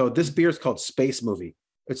 So this beer is called Space Movie.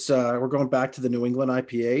 It's we're going back to the New England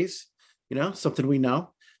IPAs, something we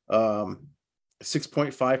know.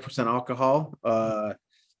 6.5% alcohol.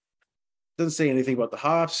 Doesn't say anything about the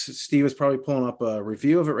hops. Steve is probably pulling up a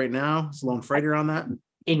review of it right now. It's Lone Freighter on that.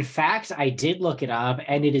 In fact, I did look it up,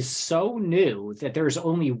 and it is so new that there's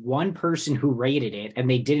only one person who rated it, and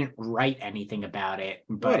they didn't write anything about it.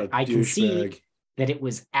 But I can see that it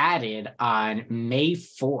was added on May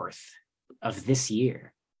 4th of this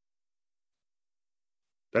year.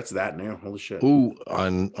 That's that new. Holy shit. Ooh,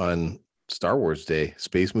 on Star Wars Day,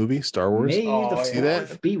 Space Movie, Star Wars. May the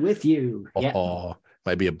 4th be with you. Oh,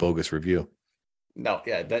 might be a bogus review. No,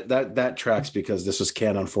 yeah, that tracks because this was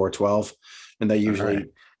canned on 4/12, and they usually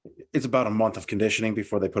it's about a month of conditioning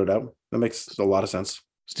before they put it out. That makes a lot of sense.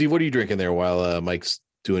 Steve, what are you drinking there while Mike's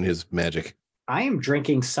doing his magic? I am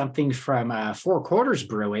drinking something from Four Quarters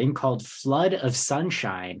Brewing called Flood of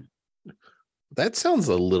Sunshine. That sounds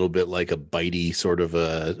a little bit like a bitey sort of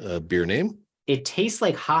a beer name. It tastes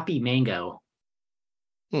like hoppy mango.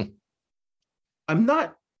 I'm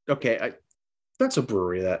not okay. That's a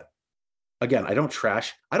brewery that, again, I don't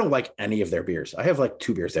trash. I don't like any of their beers. I have like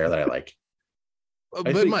 2 beers there that I like.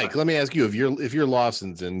 But Mike, let me ask you: if you're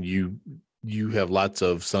Lawson's and you have lots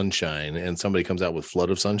of sunshine, and somebody comes out with Flood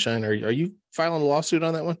of Sunshine, are you filing a lawsuit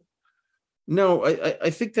on that one? No, I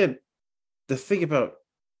think that the thing about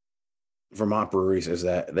Vermont breweries is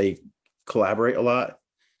that they collaborate a lot.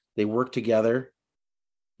 They work together,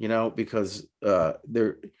 because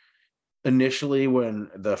they're initially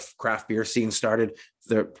when the craft beer scene started,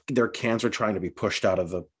 their cans were trying to be pushed out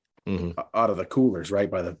of the coolers, right,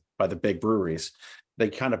 by the big breweries. They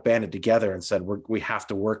kind of banded together and said, we have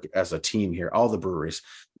to work as a team here, all the breweries,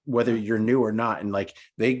 whether you're new or not. And like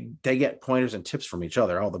they get pointers and tips from each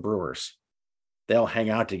other, all the brewers. They'll hang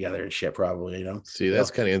out together and shit, probably, See, that's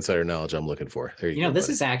kind of insider knowledge I'm looking for. There you go, this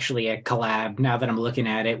buddy. is actually a collab now that I'm looking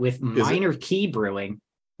at it with Minor Key Brewing.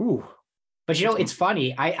 Ooh. But it's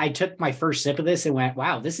funny. I took my first sip of this and went,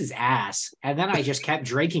 wow, this is ass. And then I just kept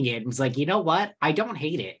drinking it and was like, you know what? I don't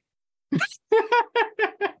hate it.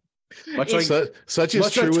 Such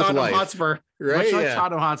is true with life. Hotspur, right? Much like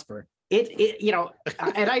Tottenham Hotspur.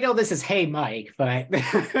 And I know this is Hey Mike, but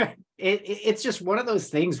it's just one of those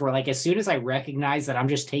things where, like, as soon as I recognize that I'm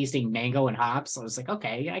just tasting mango and hops, I was like,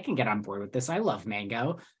 okay, I can get on board with this. I love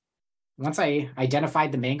mango. Once I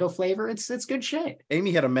identified the mango flavor, it's good shit.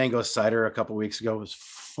 Amy had a mango cider a couple weeks ago. It was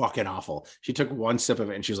fucking awful. She took one sip of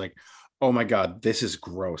it and she was like, oh my God, this is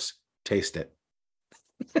gross. Taste it.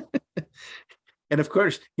 And of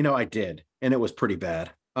course, I did, and it was pretty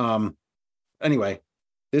bad. Anyway,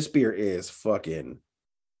 this beer is fucking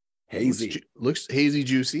hazy. Looks hazy,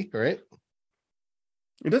 juicy, right?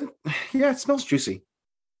 It doesn't. Yeah, it smells juicy.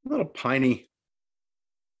 A little piney.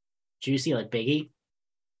 Juicy like Biggie.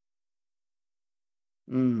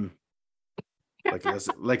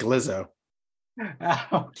 Like Lizzo.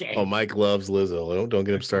 Okay. Oh, Mike loves Lizzo. Don't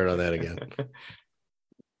get him started on that again.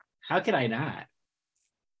 How could I not?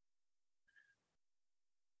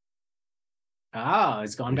 Oh,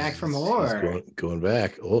 it's going back for more. Going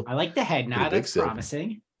back. Oh, I like the head nod. That's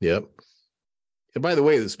promising. Yep. And by the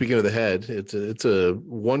way, speaking of the head, it's a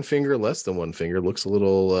 1 finger, less than 1 finger. Looks a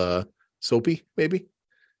little soapy, maybe.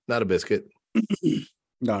 Not a biscuit.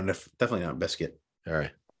 No, definitely not a biscuit. All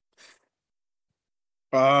right.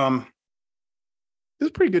 It's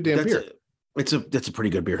a pretty good damn beer. It's a pretty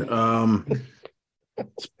good beer.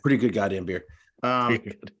 It's a pretty good goddamn beer.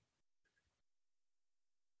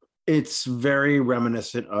 It's very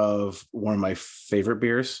reminiscent of one of my favorite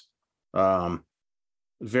beers.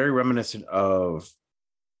 Very reminiscent of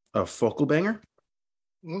a Focal Banger.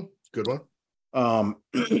 Good one.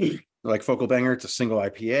 Like Focal Banger, it's a single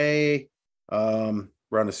IPA.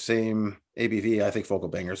 Around the same ABV. I think Focal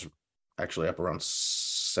Banger's actually up around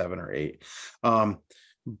 7 or 8.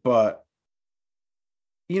 But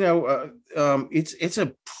it's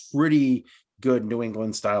a pretty good New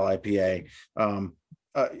England style IPA.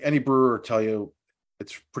 Any brewer will tell you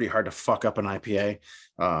it's pretty hard to fuck up an IPA.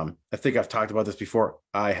 I think I've talked about this before.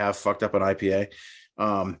 I have fucked up an IPA.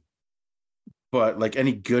 But like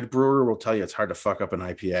any good brewer will tell you it's hard to fuck up an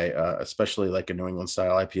IPA, especially like a New England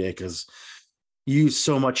style IPA, because you use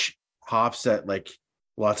so much hops that like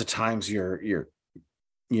lots of times your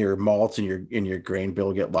malts and your grain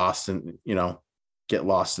bill get lost and get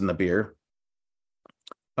lost in the beer.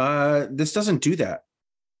 This doesn't do that.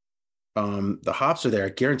 The hops are there. I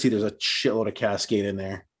guarantee there's a shitload of Cascade in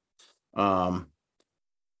there.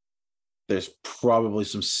 There's probably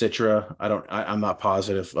some Citra. I'm not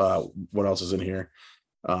positive what else is in here.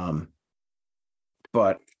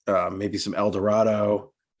 But maybe some El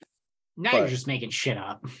Dorado. Now you're just making shit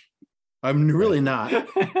up. I'm really not.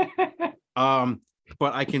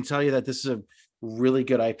 But I can tell you that this is a really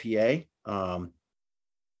good IPA.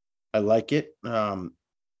 I like it.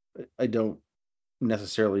 I don't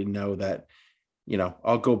necessarily know that,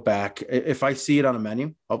 I'll go back. If I see it on a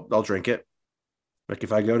menu, I'll drink it. Like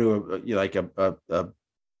if I go to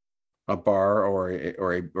a bar or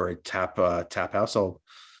a tap house, I'll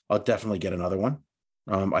definitely get another one.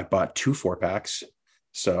 I bought 2 4-packs,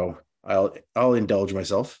 so I'll indulge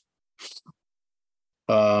myself.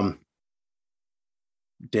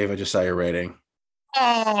 Dave, I just saw your rating.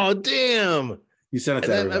 Oh, damn. You sent it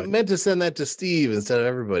to everybody. I meant to send that to Steve instead of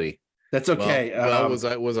everybody. That's okay. Well,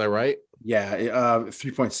 was I right? Yeah,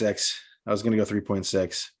 3.6. I was going to go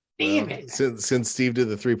 3.6. Since Steve did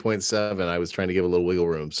the 3.7, I was trying to give a little wiggle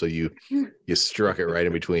room, so you struck it right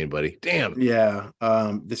in between, buddy. Damn. Yeah.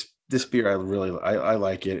 This beer I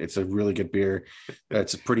like it. It's a really good beer.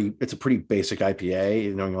 It's a pretty basic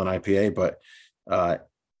IPA, New England IPA, but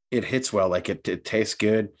it hits well. Like it tastes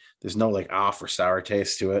good. There's no like off or sour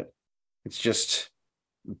taste to it. It's just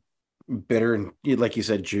bitter and, like you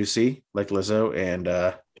said, juicy, like Lizzo,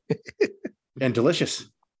 and delicious.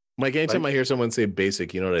 Mike, anytime I hear someone say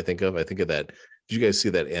basic, you know what I think of? I think of that. Did you guys see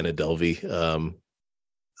that Anna Delvey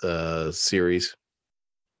series?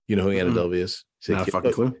 You know who Anna Delvey is? Not a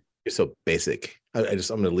fucking clue. You're so basic. I'm going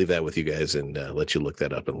to leave that with you guys and let you look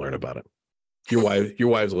that up and learn about it. Your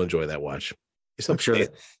wives will enjoy that watch. You're so sure.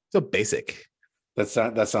 So basic. That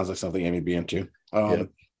sounds like something Amy be into.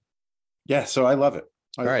 Yeah. So I love it.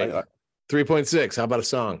 All right. 3.6. How about a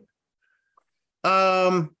song?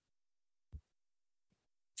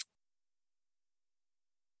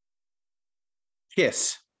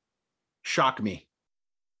 Kiss. Shock Me.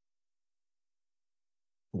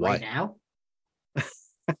 Why? Right now?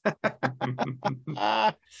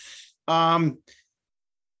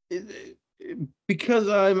 Because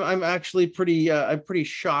I'm actually pretty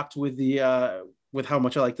shocked with with how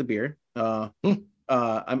much I like the beer.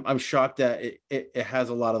 I'm shocked that it has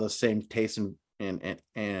a lot of the same taste and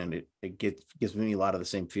it gives me a lot of the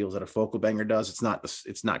same feels that a Focal Banger does. It's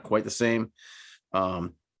not quite the same.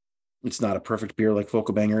 It's not a perfect beer like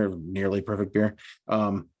Focal Banger, nearly perfect beer.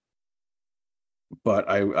 But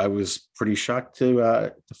I was pretty shocked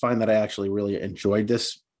to find that I actually really enjoyed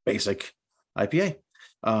this basic IPA.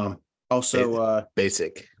 Also,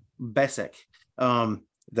 basic. Did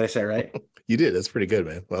I say it right? You did. That's pretty good,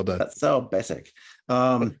 man. Well done. That's so basic.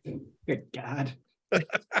 Good God.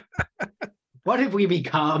 What have we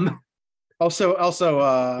become?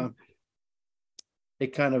 Also,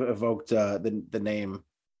 it kind of evoked the name.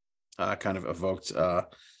 Kind of evoked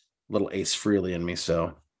little Ace Frehley in me.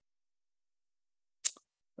 So,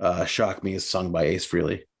 Shock Me is sung by Ace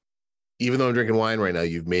Frehley. Even though I'm drinking wine right now,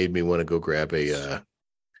 you've made me want to go grab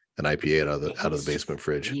an IPA out of the basement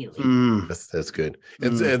fridge. That's good.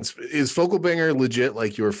 And is Focal Banger legit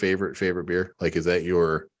like your favorite beer? Like, is that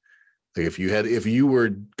your, like, if you were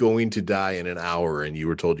going to die in an hour and you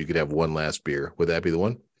were told you could have one last beer, would that be the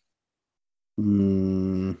one?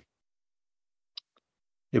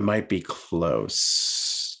 It might be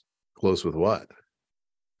close. Close with what?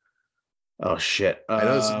 Oh shit! I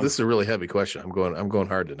know this is a really heavy question. I'm going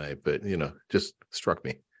hard tonight, but just struck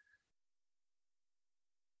me.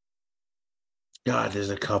 God, there's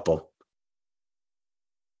a couple.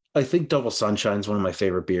 I think Double Sunshine's one of my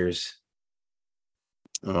favorite beers.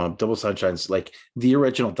 Double Sunshine's like the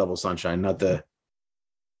original Double Sunshine, not the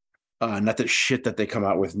shit that they come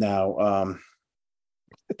out with now.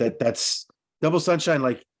 That's Double Sunshine.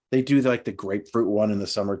 Like they do like the grapefruit one in the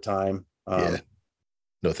summertime. Yeah.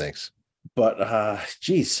 No thanks. But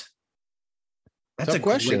geez, that's tough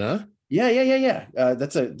question, huh? Yeah.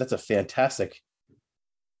 That's a fantastic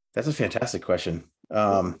question.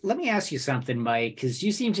 Let me ask you something, Mike, because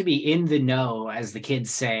you seem to be in the know, as the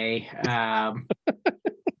kids say,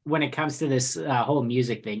 when it comes to this whole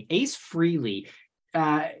music thing. Ace Frehley,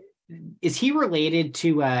 is he related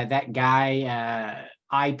to that guy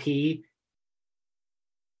IP?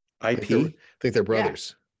 I think they're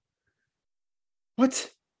brothers. Yeah.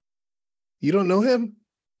 What? You don't know him?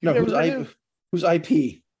 No, who's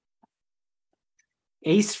IP?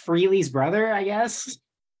 Ace Frehley's brother, I guess.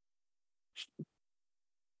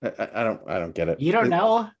 I don't get it. You don't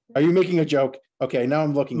know? Are you making a joke? Okay, now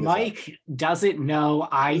I'm looking this up. Mike doesn't know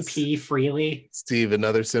IP freely. Steve,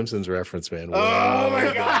 another Simpsons reference, man. Oh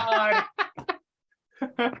my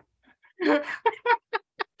God.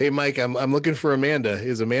 Hey, Mike, I'm looking for Amanda.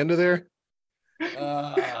 Is Amanda there?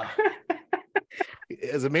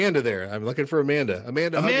 Is Amanda there? I'm looking for Amanda.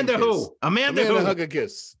 Amanda who? Amanda who? hug and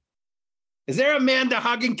kiss. Is there Amanda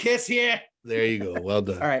hug and kiss here? There you go. Well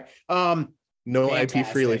done. All right. No Fantastic. IP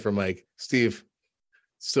freely for Mike. Steve,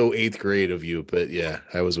 so 8th grade of you, but yeah,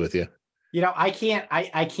 I was with you. You know, I can't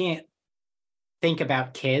think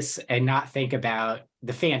about Kiss and not think about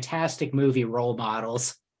the fantastic movie Role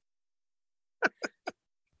Models.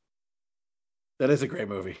 That is a great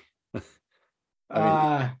movie.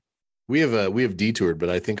 We have detoured, but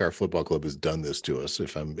I think our football club has done this to us.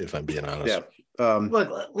 If I'm being honest. Yeah.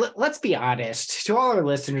 Look, let's be honest to all our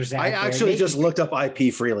listeners. I actually just looked up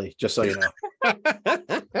IP freely, just so you know.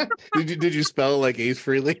 Did you spell it like Ace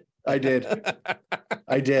Freely? I did.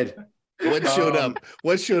 What showed up?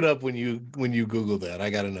 What showed up when you Googled that? I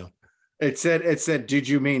got to know. It said, did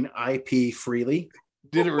you mean IP freely?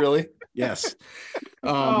 Did it really? Yes.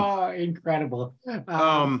 Incredible.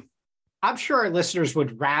 I'm sure our listeners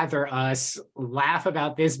would rather us laugh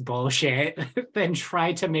about this bullshit than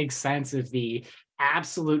try to make sense of the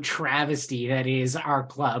absolute travesty that is our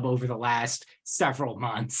club over the last several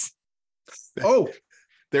months. Oh,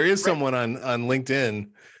 there is someone on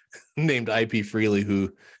LinkedIn named IP Freely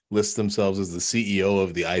who lists themselves as the CEO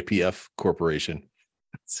of the IPF Corporation.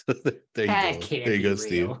 So there you go. There you go,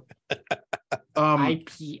 Steve.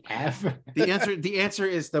 IPF. The answer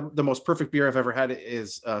is the most perfect beer I've ever had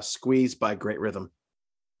is Squeeze by Great Rhythm.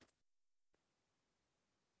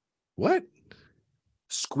 What?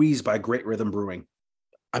 Squeeze by Great Rhythm Brewing.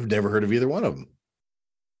 I've never heard of either one of them.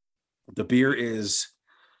 The beer is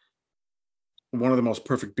one of the most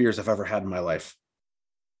perfect beers I've ever had in my life.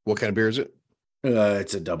 What kind of beer is it?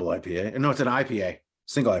 It's a double IPA. No, it's an IPA,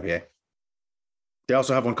 single IPA. They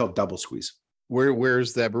also have one called Double Squeeze.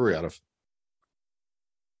 Where's that brewery out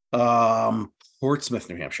of? Portsmouth,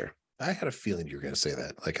 New Hampshire. I had a feeling you were going to say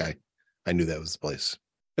that. Like I knew that was the place.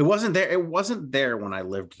 It wasn't there. It wasn't there when I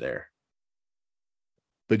lived there.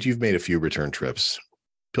 But you've made a few return trips,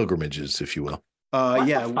 pilgrimages, if you will.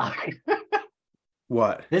 Yeah.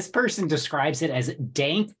 What? This person describes it as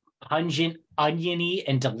dank, pungent, oniony,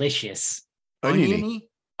 and delicious. Oniony?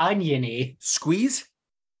 Oniony. Squeeze?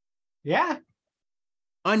 Yeah.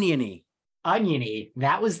 Oniony. Oniony.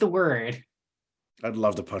 That was the word. I'd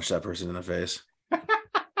love to punch that person in the face.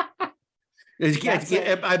 I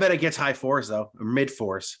bet it gets high 4s though, or mid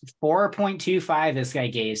 4s. 4.25 this guy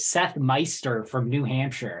gave. Seth Meister from New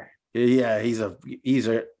Hampshire. Yeah, he's a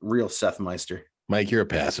real Seth Meister. Mike, you're a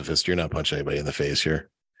pacifist. You're not punching anybody in the face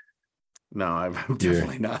here. No, I'm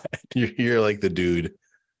definitely not. You're like the dude.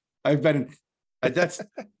 I've been. That's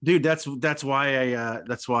why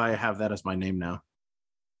I have that as my name now.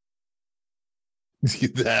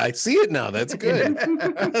 I see it now. That's good.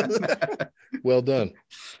 Well done.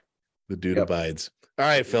 The dude abides. All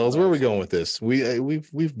right, fellas, where are we going with this?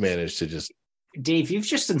 We've managed to just. Dave, you've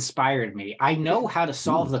just inspired me. I know how to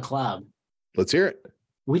solve the club. Let's hear it.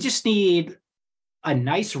 We just need a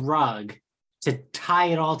nice rug to tie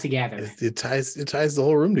it all together. It ties the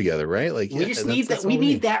whole room together, right? Like we just need that. We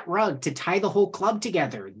need that rug to tie the whole club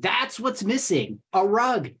together. That's what's missing. A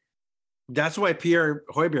rug. That's why Pierre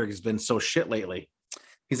Hoiberg has been so shit lately.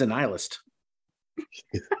 He's a nihilist.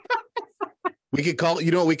 We could call,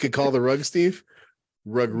 what we could call the rug, Steve?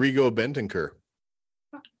 Rodrigo Bentancur.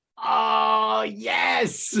 Oh,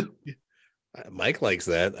 yes. Mike likes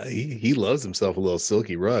that. He loves himself a little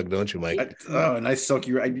silky rug, don't you, Mike? A nice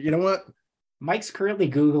silky rug. You know what? Mike's currently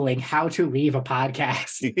Googling how to leave a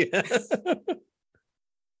podcast. Yeah.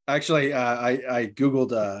 Actually, I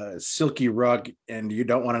Googled silky rug, and you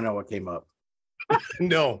don't want to know what came up.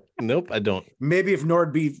 Nope, I don't. Maybe if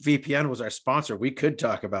NordVPN was our sponsor, we could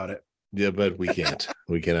talk about it. Yeah, but we can't.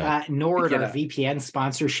 We cannot. Nord, our VPN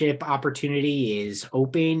sponsorship opportunity is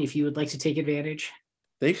open if you would like to take advantage.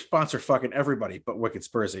 They sponsor fucking everybody but Wicked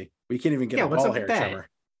Spursy. We can't even get a ball hair trimmer.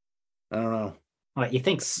 I don't know. What, you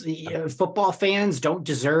think football fans don't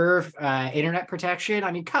deserve internet protection?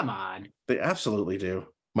 I mean, come on. They absolutely do.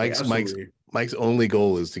 Mike's only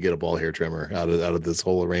goal is to get a ball hair trimmer out of this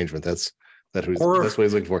whole arrangement. That's what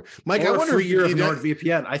he's looking for. Mike, I wonder if year of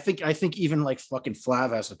NordVPN. I think even like fucking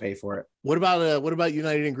Flav has to pay for it. What about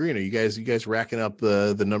United and Green? Are you guys racking up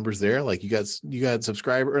the numbers there? Like you got not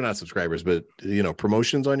subscribers, but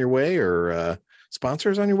promotions on your way or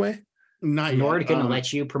sponsors on your way? Not Nord going to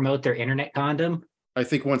let you promote their internet condom? I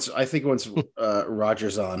think once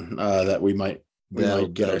Roger's on, that we might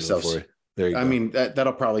get ourselves. There you go. I mean,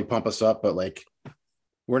 that'll probably pump us up, but like,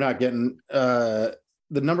 we're not getting the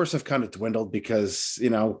numbers have kind of dwindled because,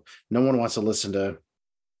 no one wants to listen to.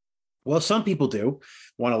 Well, some people do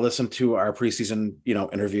want to listen to our preseason,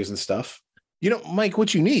 interviews and stuff. Mike,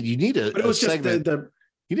 what you need a, But it was just segment. the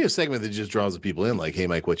You need a segment that just draws the people in, like, hey,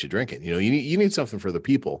 Mike, what you drinking? You need something for the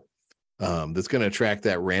people that's going to attract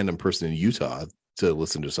that random person in Utah to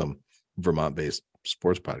listen to some Vermont-based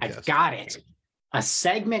sports podcast. I've got it. A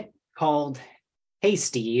segment called "Hey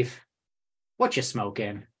Steve, what you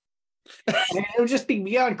smoking?" And it'll just be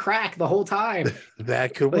me on crack the whole time.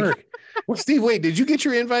 That could work. Steve, wait, did you get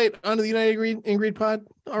your invite onto the United Ingrid pod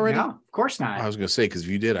already? No, of course not. I was going to say, because if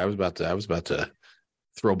you did, I was about to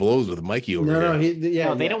throw blows with Mikey over here.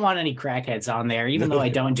 No, they don't want any crackheads on there, even though I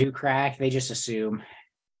don't do crack. They just assume.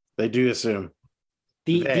 They do assume.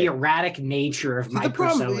 The erratic nature of my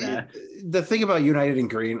persona. The thing about United and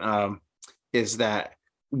Green is that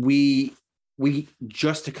we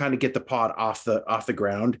just to kind of get the pod off the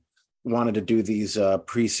ground wanted to do these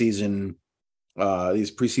preseason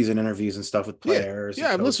interviews and stuff with players.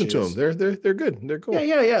 Yeah, I've listened to them. They're good. They're cool.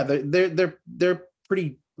 Yeah. They're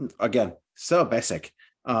pretty, again, so basic.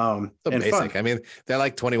 Basic. Fun. I mean, they're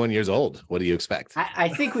like 21 years old. What do you expect? I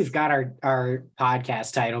think we've got our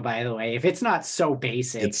podcast title, by the way. If it's not so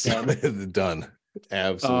basic, it's done.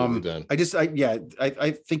 Absolutely done.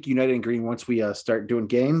 I think United and Green, once we start doing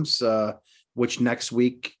games, which next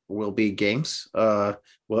week will be games,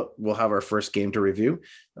 we'll have our first game to review.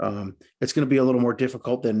 It's going to be a little more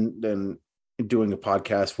difficult than doing a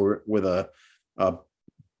podcast with a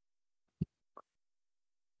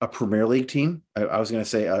Premier League team. I was going to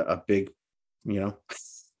say a big,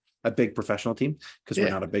 a big professional team, because we're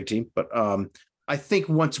not a big team. But I think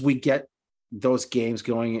once we get those games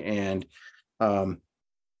going and,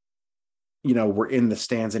 we're in the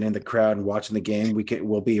stands and in the crowd and watching the game,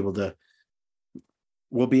 we'll be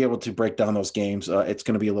able to break down those games. It's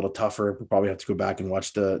going to be a little tougher. We'll probably have to go back and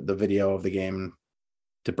watch the video of the game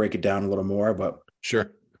to break it down a little more. But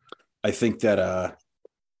sure, I think that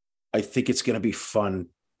it's going to be fun.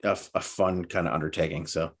 A fun kind of undertaking,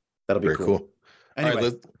 so that'll be very cool. Anyway, all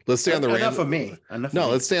right, let's stay on the enough random. Of me.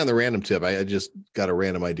 Let's stay on the random tip. I just got a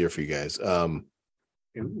random idea for you guys.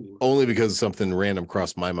 Only because something random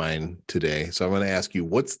crossed my mind today. So I'm going to ask you,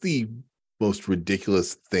 what's the most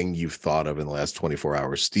ridiculous thing you've thought of in the last 24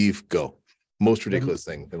 hours? Steve, go. Most ridiculous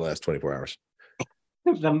thing in the last 24 hours.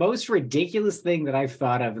 The most ridiculous thing that I've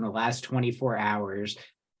thought of in the last 24 hours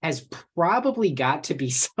has probably got to be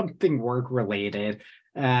something work related.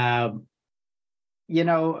 For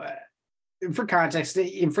context,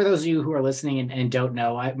 and for those of you who are listening and don't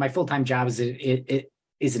know, my full-time job is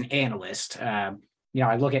an analyst. I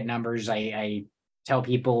look at numbers. I tell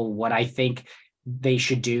people what I think they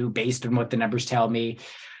should do based on what the numbers tell me.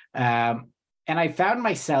 And I found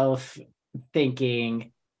myself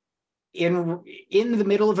thinking in the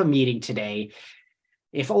middle of a meeting today,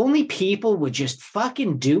 if only people would just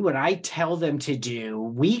fucking do what I tell them to do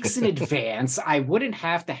weeks in advance, I wouldn't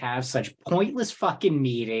have to have such pointless fucking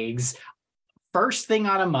meetings first thing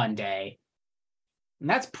on a Monday. And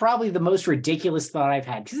that's probably the most ridiculous thought I've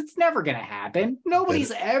had, because it's never going to happen.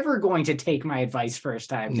 Nobody's ever going to take my advice first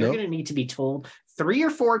time. They're going to need to be told 3 or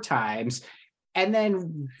 4 times. And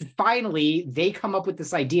then finally, they come up with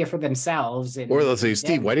this idea for themselves. Or they'll say,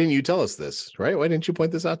 Steve, why didn't you tell us this? Right? Why didn't you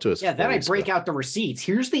point this out to us? Yeah, then I break out the receipts.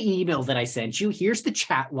 Here's the email that I sent you. Here's the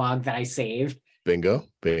chat log that I saved. Bingo.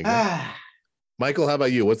 Michael, how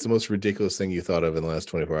about you? What's the most ridiculous thing you thought of in the last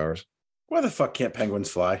 24 hours? Why the fuck can't penguins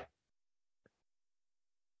fly?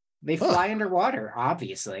 They fly underwater,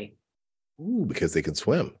 obviously. Ooh, because they can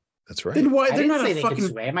swim. That's right. Then why? I didn't say they can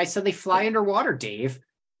swim. I said they fly underwater, Dave.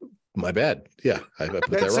 My bad. Yeah, I put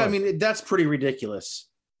that wrong. I mean, that's pretty ridiculous.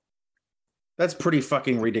 That's pretty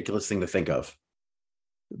fucking ridiculous thing to think of.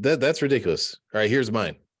 That's ridiculous. All right, here's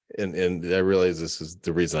mine. And I realize this is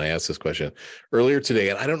the reason I asked this question earlier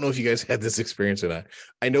today. And I don't know if you guys had this experience or not.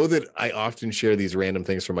 I know that I often share these random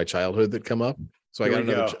things from my childhood that come up. So I got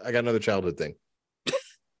another childhood thing.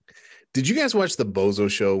 Did you guys watch the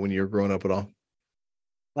Bozo show when you were growing up at all?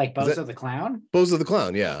 Like Bozo the Clown? Bozo the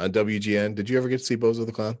Clown, yeah, on WGN. Did you ever get to see Bozo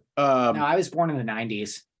the Clown? No, I was born in the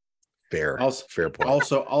 90s. Fair point.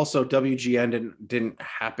 Also, WGN didn't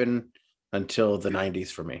happen until the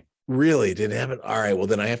 90s for me. Really? Didn't happen? All right, well,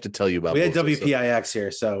 then I have to tell you about We had WPIX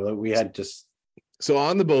here, so we had just... So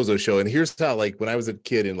on the Bozo show, and here's how, like, when I was a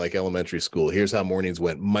kid in like elementary school, here's how mornings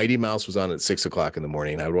went. Mighty Mouse was on at 6:00 in the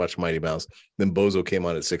morning. I would watch Mighty Mouse. Then Bozo came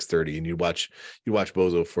on at 6:30, and you'd watch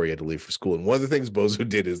Bozo before you had to leave for school. And one of the things Bozo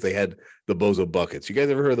did is they had the Bozo Buckets. You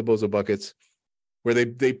guys ever heard of the Bozo Buckets? Where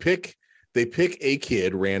they pick they pick a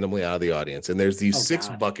kid randomly out of the audience, and there's these 6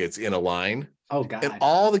 buckets in a line. Oh God. And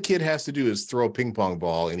all the kid has to do is throw a ping pong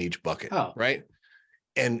ball in each bucket. Oh. Right.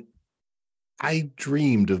 And I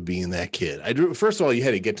dreamed of being that kid. First of all, you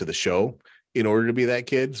had to get to the show in order to be that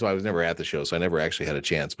kid. So I was never at the show. So I never actually had a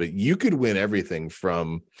chance, but you could win everything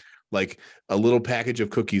from like a little package of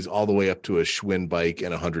cookies all the way up to a Schwinn bike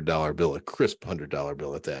and $100 bill, a crisp $100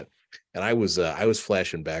 bill at that. And I was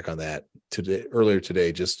flashing back on that earlier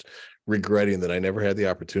today, just regretting that I never had the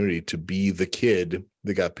opportunity to be the kid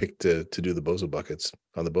that got picked to do the Bozo Buckets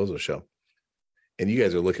on the Bozo Show. And you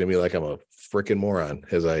guys are looking at me like I'm a freaking moron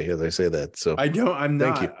as I say that. So I don't. I'm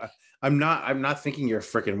not. Thank you. I'm not thinking you're a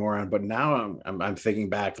freaking moron. But now I'm thinking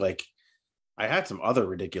back. Like I had some other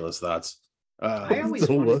ridiculous thoughts. I always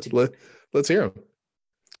wanted to. Let's hear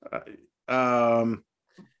them.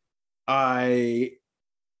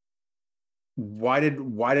 Why did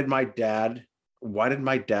my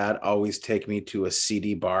dad always take me to a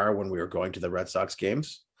CD bar when we were going to the Red Sox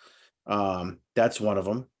games? That's one of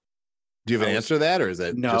them. Do you have an answer to that, or is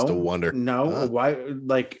that just a wonder? No. Why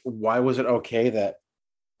was it okay that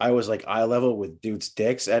I was like eye level with dudes'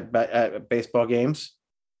 dicks at baseball games,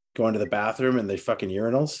 going to the bathroom in the fucking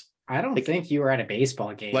urinals? I don't think you were at a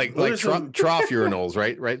baseball game. Like trough urinals,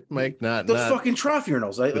 right, Mike? Not fucking trough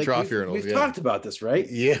urinals. Trough urinals. We've talked about this, right?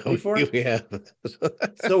 Yeah, before we have.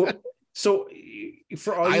 So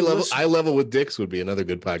for all eye level with dicks would be another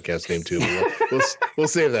good podcast name too. We'll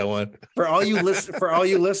save that one for all you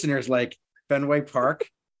listeners. Like Fenway Park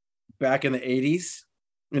back in the 80s,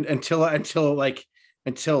 and until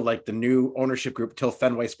the new ownership group, till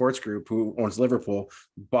Fenway Sports Group, who owns Liverpool,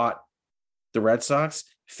 bought the Red Sox.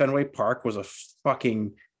 Fenway Park was a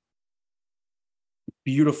fucking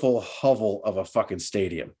beautiful hovel of a fucking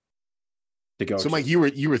stadium to go. So, Mike, you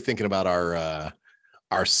were thinking about our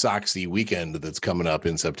Soxy weekend that's coming up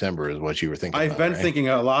in September, is what you were thinking. I've been thinking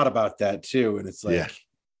a lot about that too, and it's like,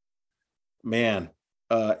 man,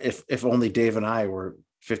 if only Dave and I were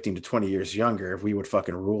 15 to 20 years younger, if we would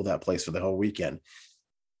fucking rule that place for the whole weekend.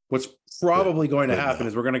 What's probably going to happen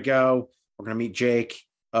is we're going to meet Jake.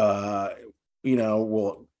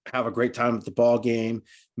 We'll have a great time at the ball game,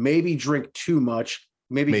 maybe drink too much,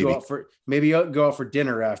 maybe go out for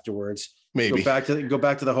dinner afterwards, go back to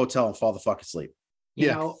the hotel and fall the fuck asleep. You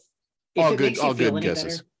know, all good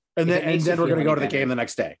guesses. And then we're going to go to the game the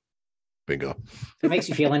next day. Bingo. If it makes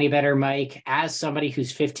you feel any better, Mike, as somebody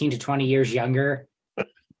who's 15 to 20 years younger,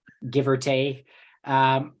 give or take,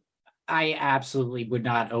 I absolutely would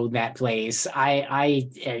not own that place. I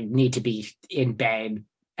need to be in bed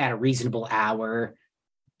at a reasonable hour,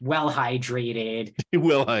 well hydrated.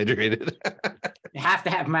 Have to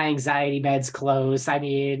have my anxiety meds close. I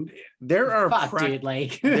mean, there are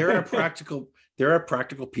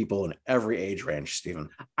practical people in every age range, Stephen.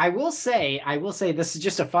 I will say this is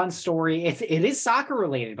just a fun story. It is soccer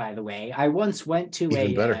related, by the way. I once went to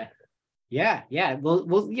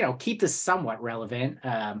we'll keep this somewhat relevant.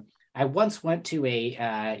 I once went to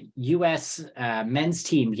a U.S. Men's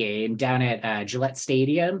team game down at Gillette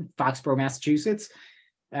Stadium, Foxborough, Massachusetts.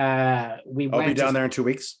 I'll be down there in 2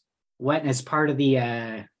 weeks. Went as part of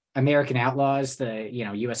the American Outlaws, the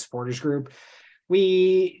U.S. supporters group.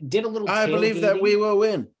 We did a little. I believe that we will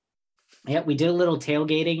win. Yeah, we did a little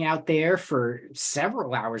tailgating out there for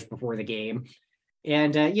several hours before the game,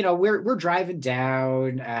 and we're driving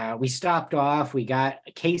down. We stopped off. We got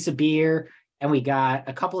a case of beer. And we got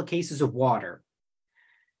a couple of cases of water.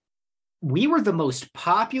 We were the most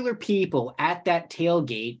popular people at that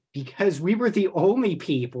tailgate because we were the only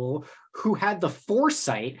people who had the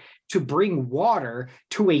foresight to bring water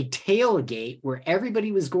to a tailgate where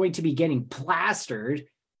everybody was going to be getting plastered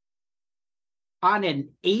on an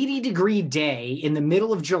 80-degree day in the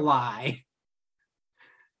middle of July.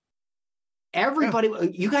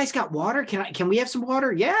 Everybody, you guys got water? Can we have some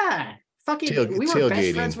water? Yeah. Fucking, we were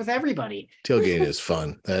best friends with everybody. Tailgating is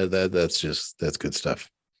fun. That's good stuff.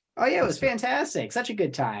 Oh yeah, it was fantastic. Such a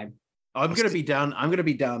good time. I'm gonna be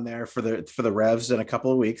down there for the Revs in a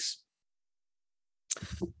couple of weeks.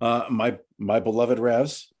 My beloved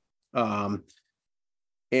Revs, and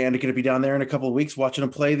gonna be down there in a couple of weeks watching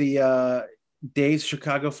them play the Days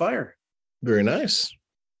Chicago Fire. Very nice.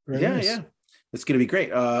 Very nice. Yeah. It's going to be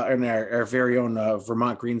great. And our very own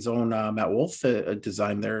Vermont Green Zone, Matt Wolf,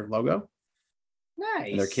 designed their logo.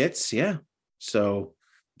 Nice. And their kits. Yeah. So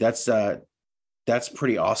that's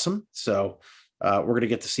pretty awesome. So we're going to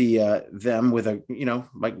get to see them with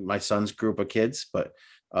my son's group of kids. But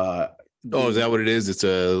is that what it is? It's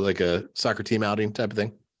like a soccer team outing type of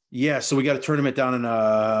thing. Yeah. So we got a tournament down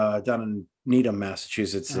in Needham,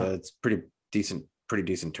 Massachusetts. It's pretty decent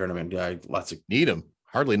tournament. Lots of Needham.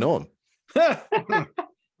 Hardly know him. Well,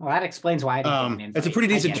 that explains why I didn't get an invite. It's a pretty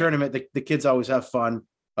decent I get it. tournament. The kids always have fun.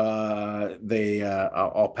 They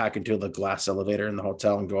all pack into the glass elevator in the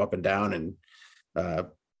hotel and go up and down and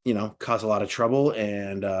cause a lot of trouble.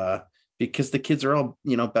 And because the kids are all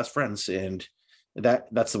best friends, and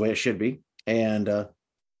that's the way it should be. And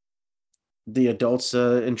the adults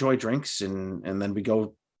enjoy drinks, and then we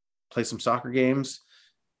go play some soccer games,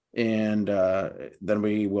 and then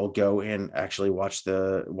we will go and actually watch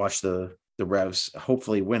the Revs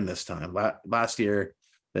hopefully win this time. Last year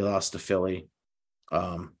they lost to Philly,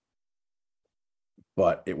 but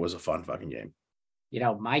it was a fun fucking game.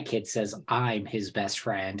 My kid says I'm his best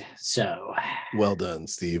friend, so Well done,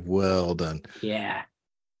 Steve. Well done. yeah.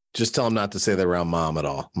 Just tell him not to say that around mom at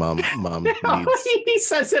all. Mom needs. He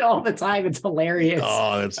says it all the time. It's hilarious.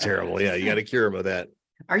 Oh, that's terrible. Yeah, you got to cure him of that.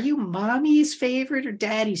 Are you mommy's favorite or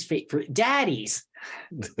daddy's favorite? Daddy's.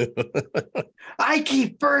 I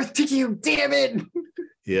gave birth to you, damn it.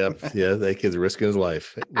 Yeah, that kid's risking his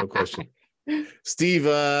life. No question. Steve,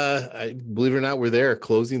 I believe it or not, we're there.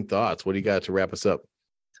 Closing thoughts. What do you got to wrap us up?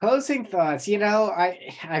 Closing thoughts.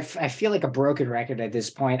 I feel like a broken record at this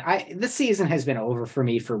point. This season has been over for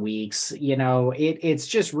me for weeks. It's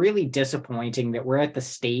just really disappointing that we're at the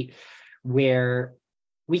state where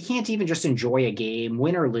we can't even just enjoy a game,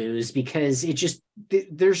 win or lose, because it just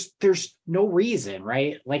there's no reason,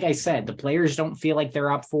 right? Like I said, the players don't feel like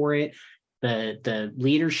they're up for it. The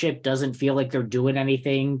leadership doesn't feel like they're doing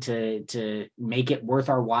anything to make it worth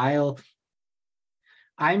our while.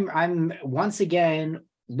 I'm once again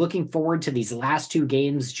looking forward to these last two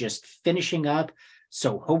games just finishing up.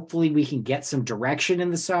 So hopefully we can get some direction in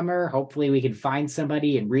the summer. Hopefully we can find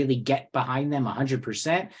somebody and really get behind them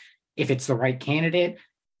 100%. If it's the right candidate,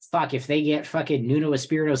 fuck, if they get fucking Nuno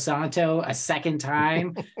Espirito Santo a second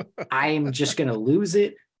time, I'm just going to lose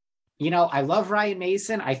it. I love Ryan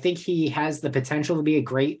Mason. I think he has the potential to be a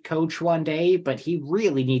great coach one day, but he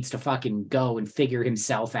really needs to fucking go and figure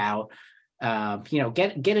himself out.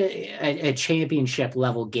 Get a championship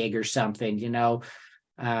level gig or something,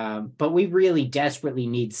 but we really desperately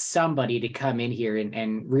need somebody to come in here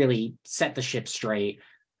and really set the ship straight.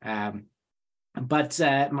 But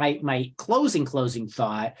my closing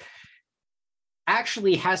thought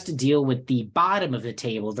actually has to deal with the bottom of the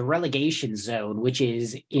table, the relegation zone, which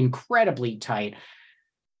is incredibly tight.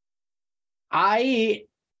 I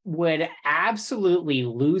would absolutely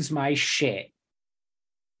lose my shit.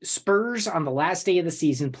 Spurs on the last day of the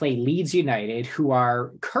season play Leeds United, who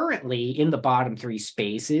are currently in the bottom three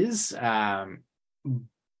spaces.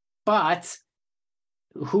 But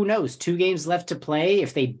who knows? 2 games left to play.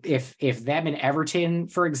 If them and Everton,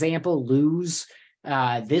 for example, lose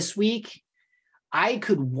this week, I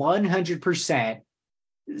could 100%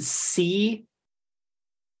 see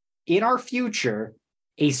in our future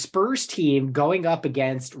a Spurs team going up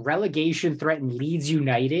against relegation threatened Leeds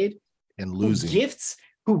United And losing.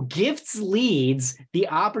 Who gifts Leeds the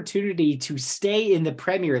opportunity to stay in the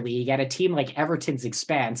Premier League at a team like Everton's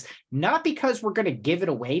expense, not because we're going to give it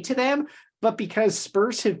away to them, but because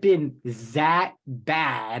Spurs have been that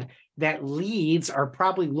bad that Leeds are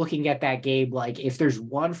probably looking at that game like, if there's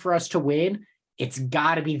one for us to win, it's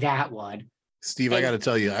got to be that one. Steve, I got to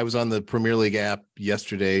tell you, I was on the Premier League app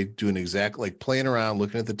yesterday doing playing around,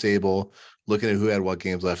 looking at the table, looking at who had what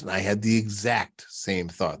games left, and I had the exact same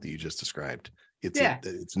thought that you just described.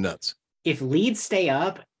 It's nuts. If Leeds stay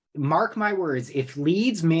up, mark my words, if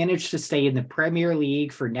Leeds manage to stay in the Premier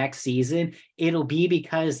League for next season, it'll be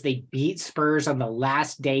because they beat Spurs on the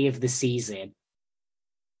last day of the season.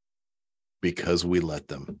 Because we let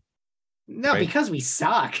them. No, right? Because we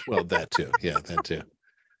suck. Well, that too. Yeah, that too.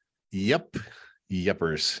 Yep.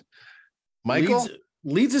 Yuppers. Michael?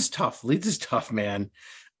 Leeds is tough. Leeds is tough, man.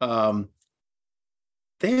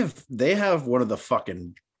 They have one of the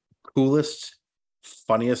fucking coolest,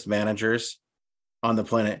 funniest managers on the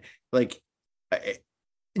planet. Like,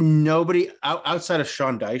 nobody outside of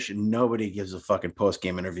Sean Dyche, nobody gives a fucking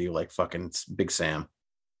post-game interview like fucking Big Sam.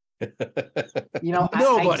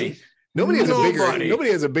 Nobody. Nobody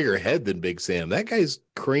has a bigger head than Big Sam. That guy's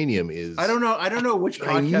cranium is. I don't know which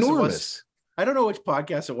podcast enormous. it was. I don't know which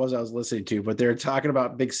podcast it was I was listening to, but they're talking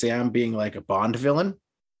about Big Sam being like a Bond villain.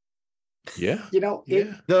 Yeah.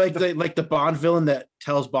 Like the Bond villain that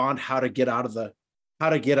tells Bond how to get out of the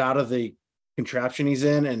contraption he's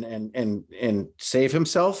in and save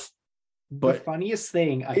himself. But the funniest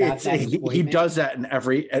thing about that he does that in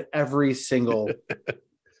every single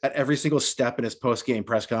at every single step in his post-game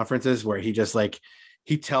press conferences, where he just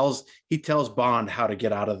he tells Bond how to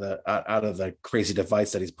get out of the crazy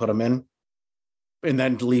device that he's put him in, and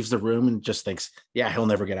then leaves the room and just thinks, yeah, he'll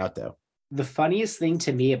never get out though. The funniest thing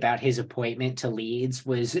to me about his appointment to Leeds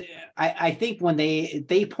was I think when they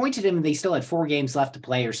appointed him, they still had 4 games left to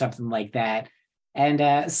play or something like that.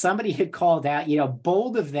 And somebody had called out,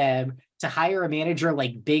 bold of them to hire a manager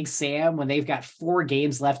like Big Sam when they've got 4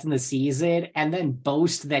 games left in the season and then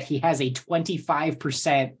boast that he has a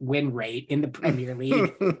 25% win rate in the Premier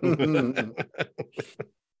League.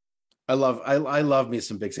 I love me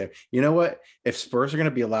some Big Sam. You know what? If Spurs are going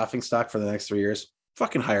to be a laughingstock for the next 3 years,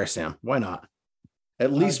 fucking hire Sam. Why not?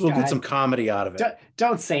 At least we'll get some comedy out of it.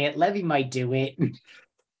 Don't say it. Levy might do it.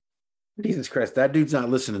 Jesus Christ, that dude's not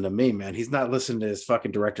listening to me, man. He's not listening to his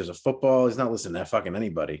fucking directors of football. He's not listening to fucking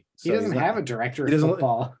anybody. So he doesn't have a director of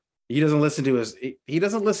football. He doesn't listen to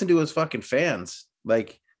his fucking fans.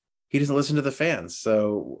 Like, he doesn't listen to the fans.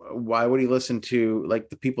 So why would he listen to like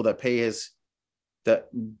the people that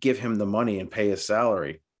that give him the money and pay his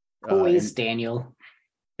salary? Daniel.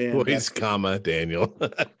 Daniel.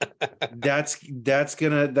 that's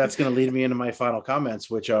gonna lead me into my final comments,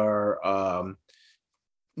 which are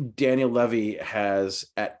Daniel Levy has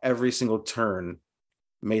at every single turn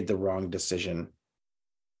made the wrong decision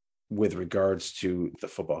with regards to the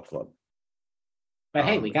football club. But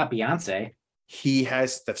hey, we got Beyonce.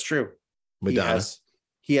 That's true. Madonna.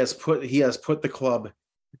 He has put the club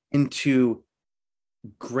into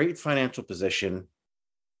great financial position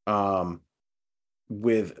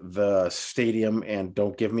with the stadium, and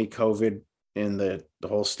don't give me COVID in the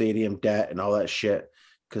whole stadium debt and all that shit,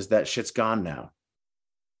 because that shit's gone now.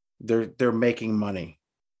 They're making money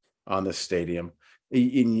on the stadium,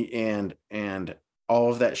 and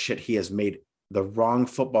all of that shit. He has made the wrong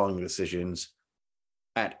footballing decisions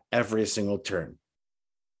at every single turn.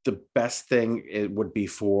 The best thing it would be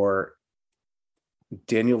for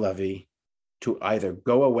Daniel Levy to either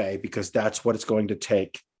go away, because that's what it's going to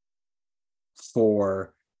take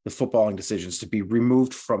for the footballing decisions to be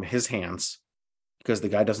removed from his hands, because the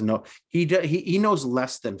guy doesn't know. He knows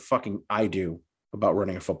less than fucking I do about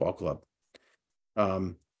running a football club.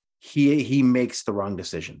 He makes the wrong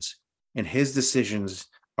decisions, and his decisions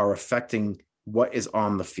are affecting what is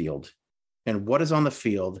on the field. And what is on the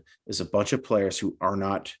field is a bunch of players who are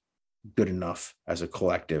not good enough as a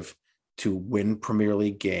collective to win Premier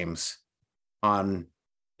League games on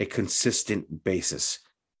a consistent basis.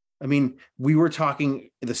 I mean, we were talking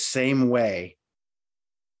the same way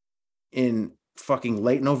in fucking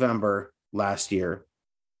late November last year,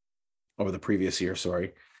 or the previous year,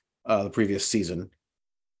 sorry, the previous season,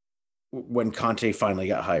 when Conte finally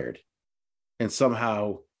got hired. And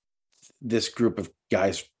somehow this group of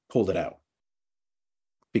guys pulled it out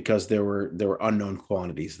because there were unknown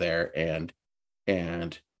quantities there. And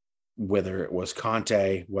whether it was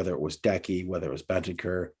Conte, whether it was Decky, whether it was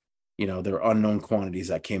Bentancur, there are unknown quantities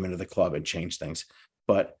that came into the club and changed things.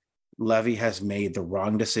 But Levy has made the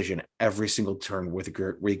wrong decision every single turn with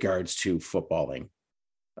regards to footballing.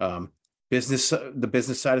 The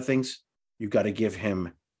business side of things, you got to give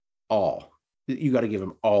him all. You got to give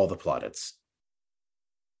him all the plaudits.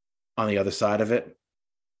 On the other side of it,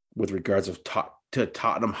 with regards to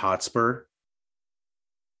Tottenham Hotspur,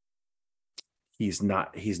 he's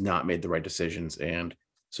not made the right decisions. And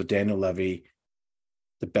so Daniel Levy,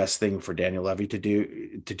 the best thing for Daniel Levy to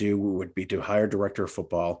do would be to hire a director of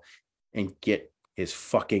football and get his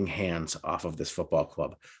fucking hands off of this football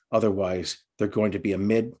club. Otherwise, they're going to be a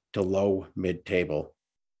mid to low mid table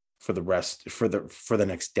for the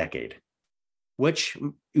next decade, which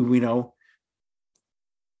we know,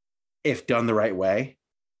 if done the right way,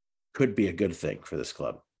 could be a good thing for this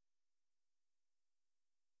club.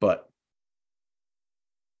 But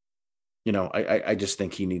I just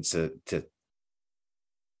think he needs to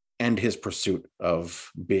end his pursuit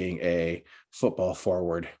of being a football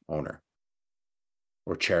forward owner,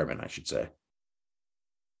 or chairman, I should say.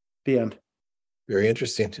 The end. Very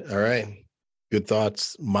interesting. All right. Good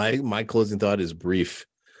thoughts. My closing thought is brief.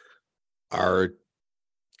 Our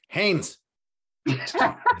Haynes. Nice.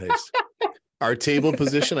 Our table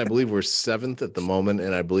position, I believe we're 7th at the moment.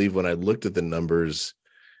 And I believe when I looked at the numbers,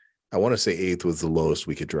 I want to say 8th was the lowest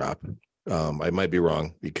we could drop. I might be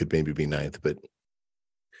wrong. It could maybe be 9th, but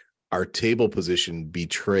our table position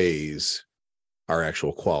betrays our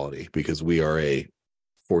actual quality, because we are a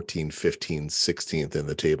 14, 15, 16th in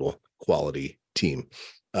the table quality team.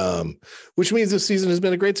 Which means this season has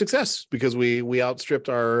been a great success because we outstripped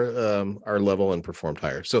our level and performed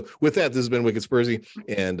higher. So with that, this has been Wicked Spursy.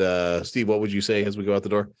 And Steve, what would you say as we go out the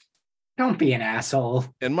door? Don't be an asshole.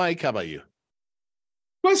 And Mike, how about you?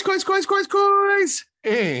 Quiz.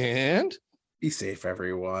 And Be safe,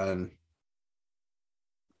 everyone.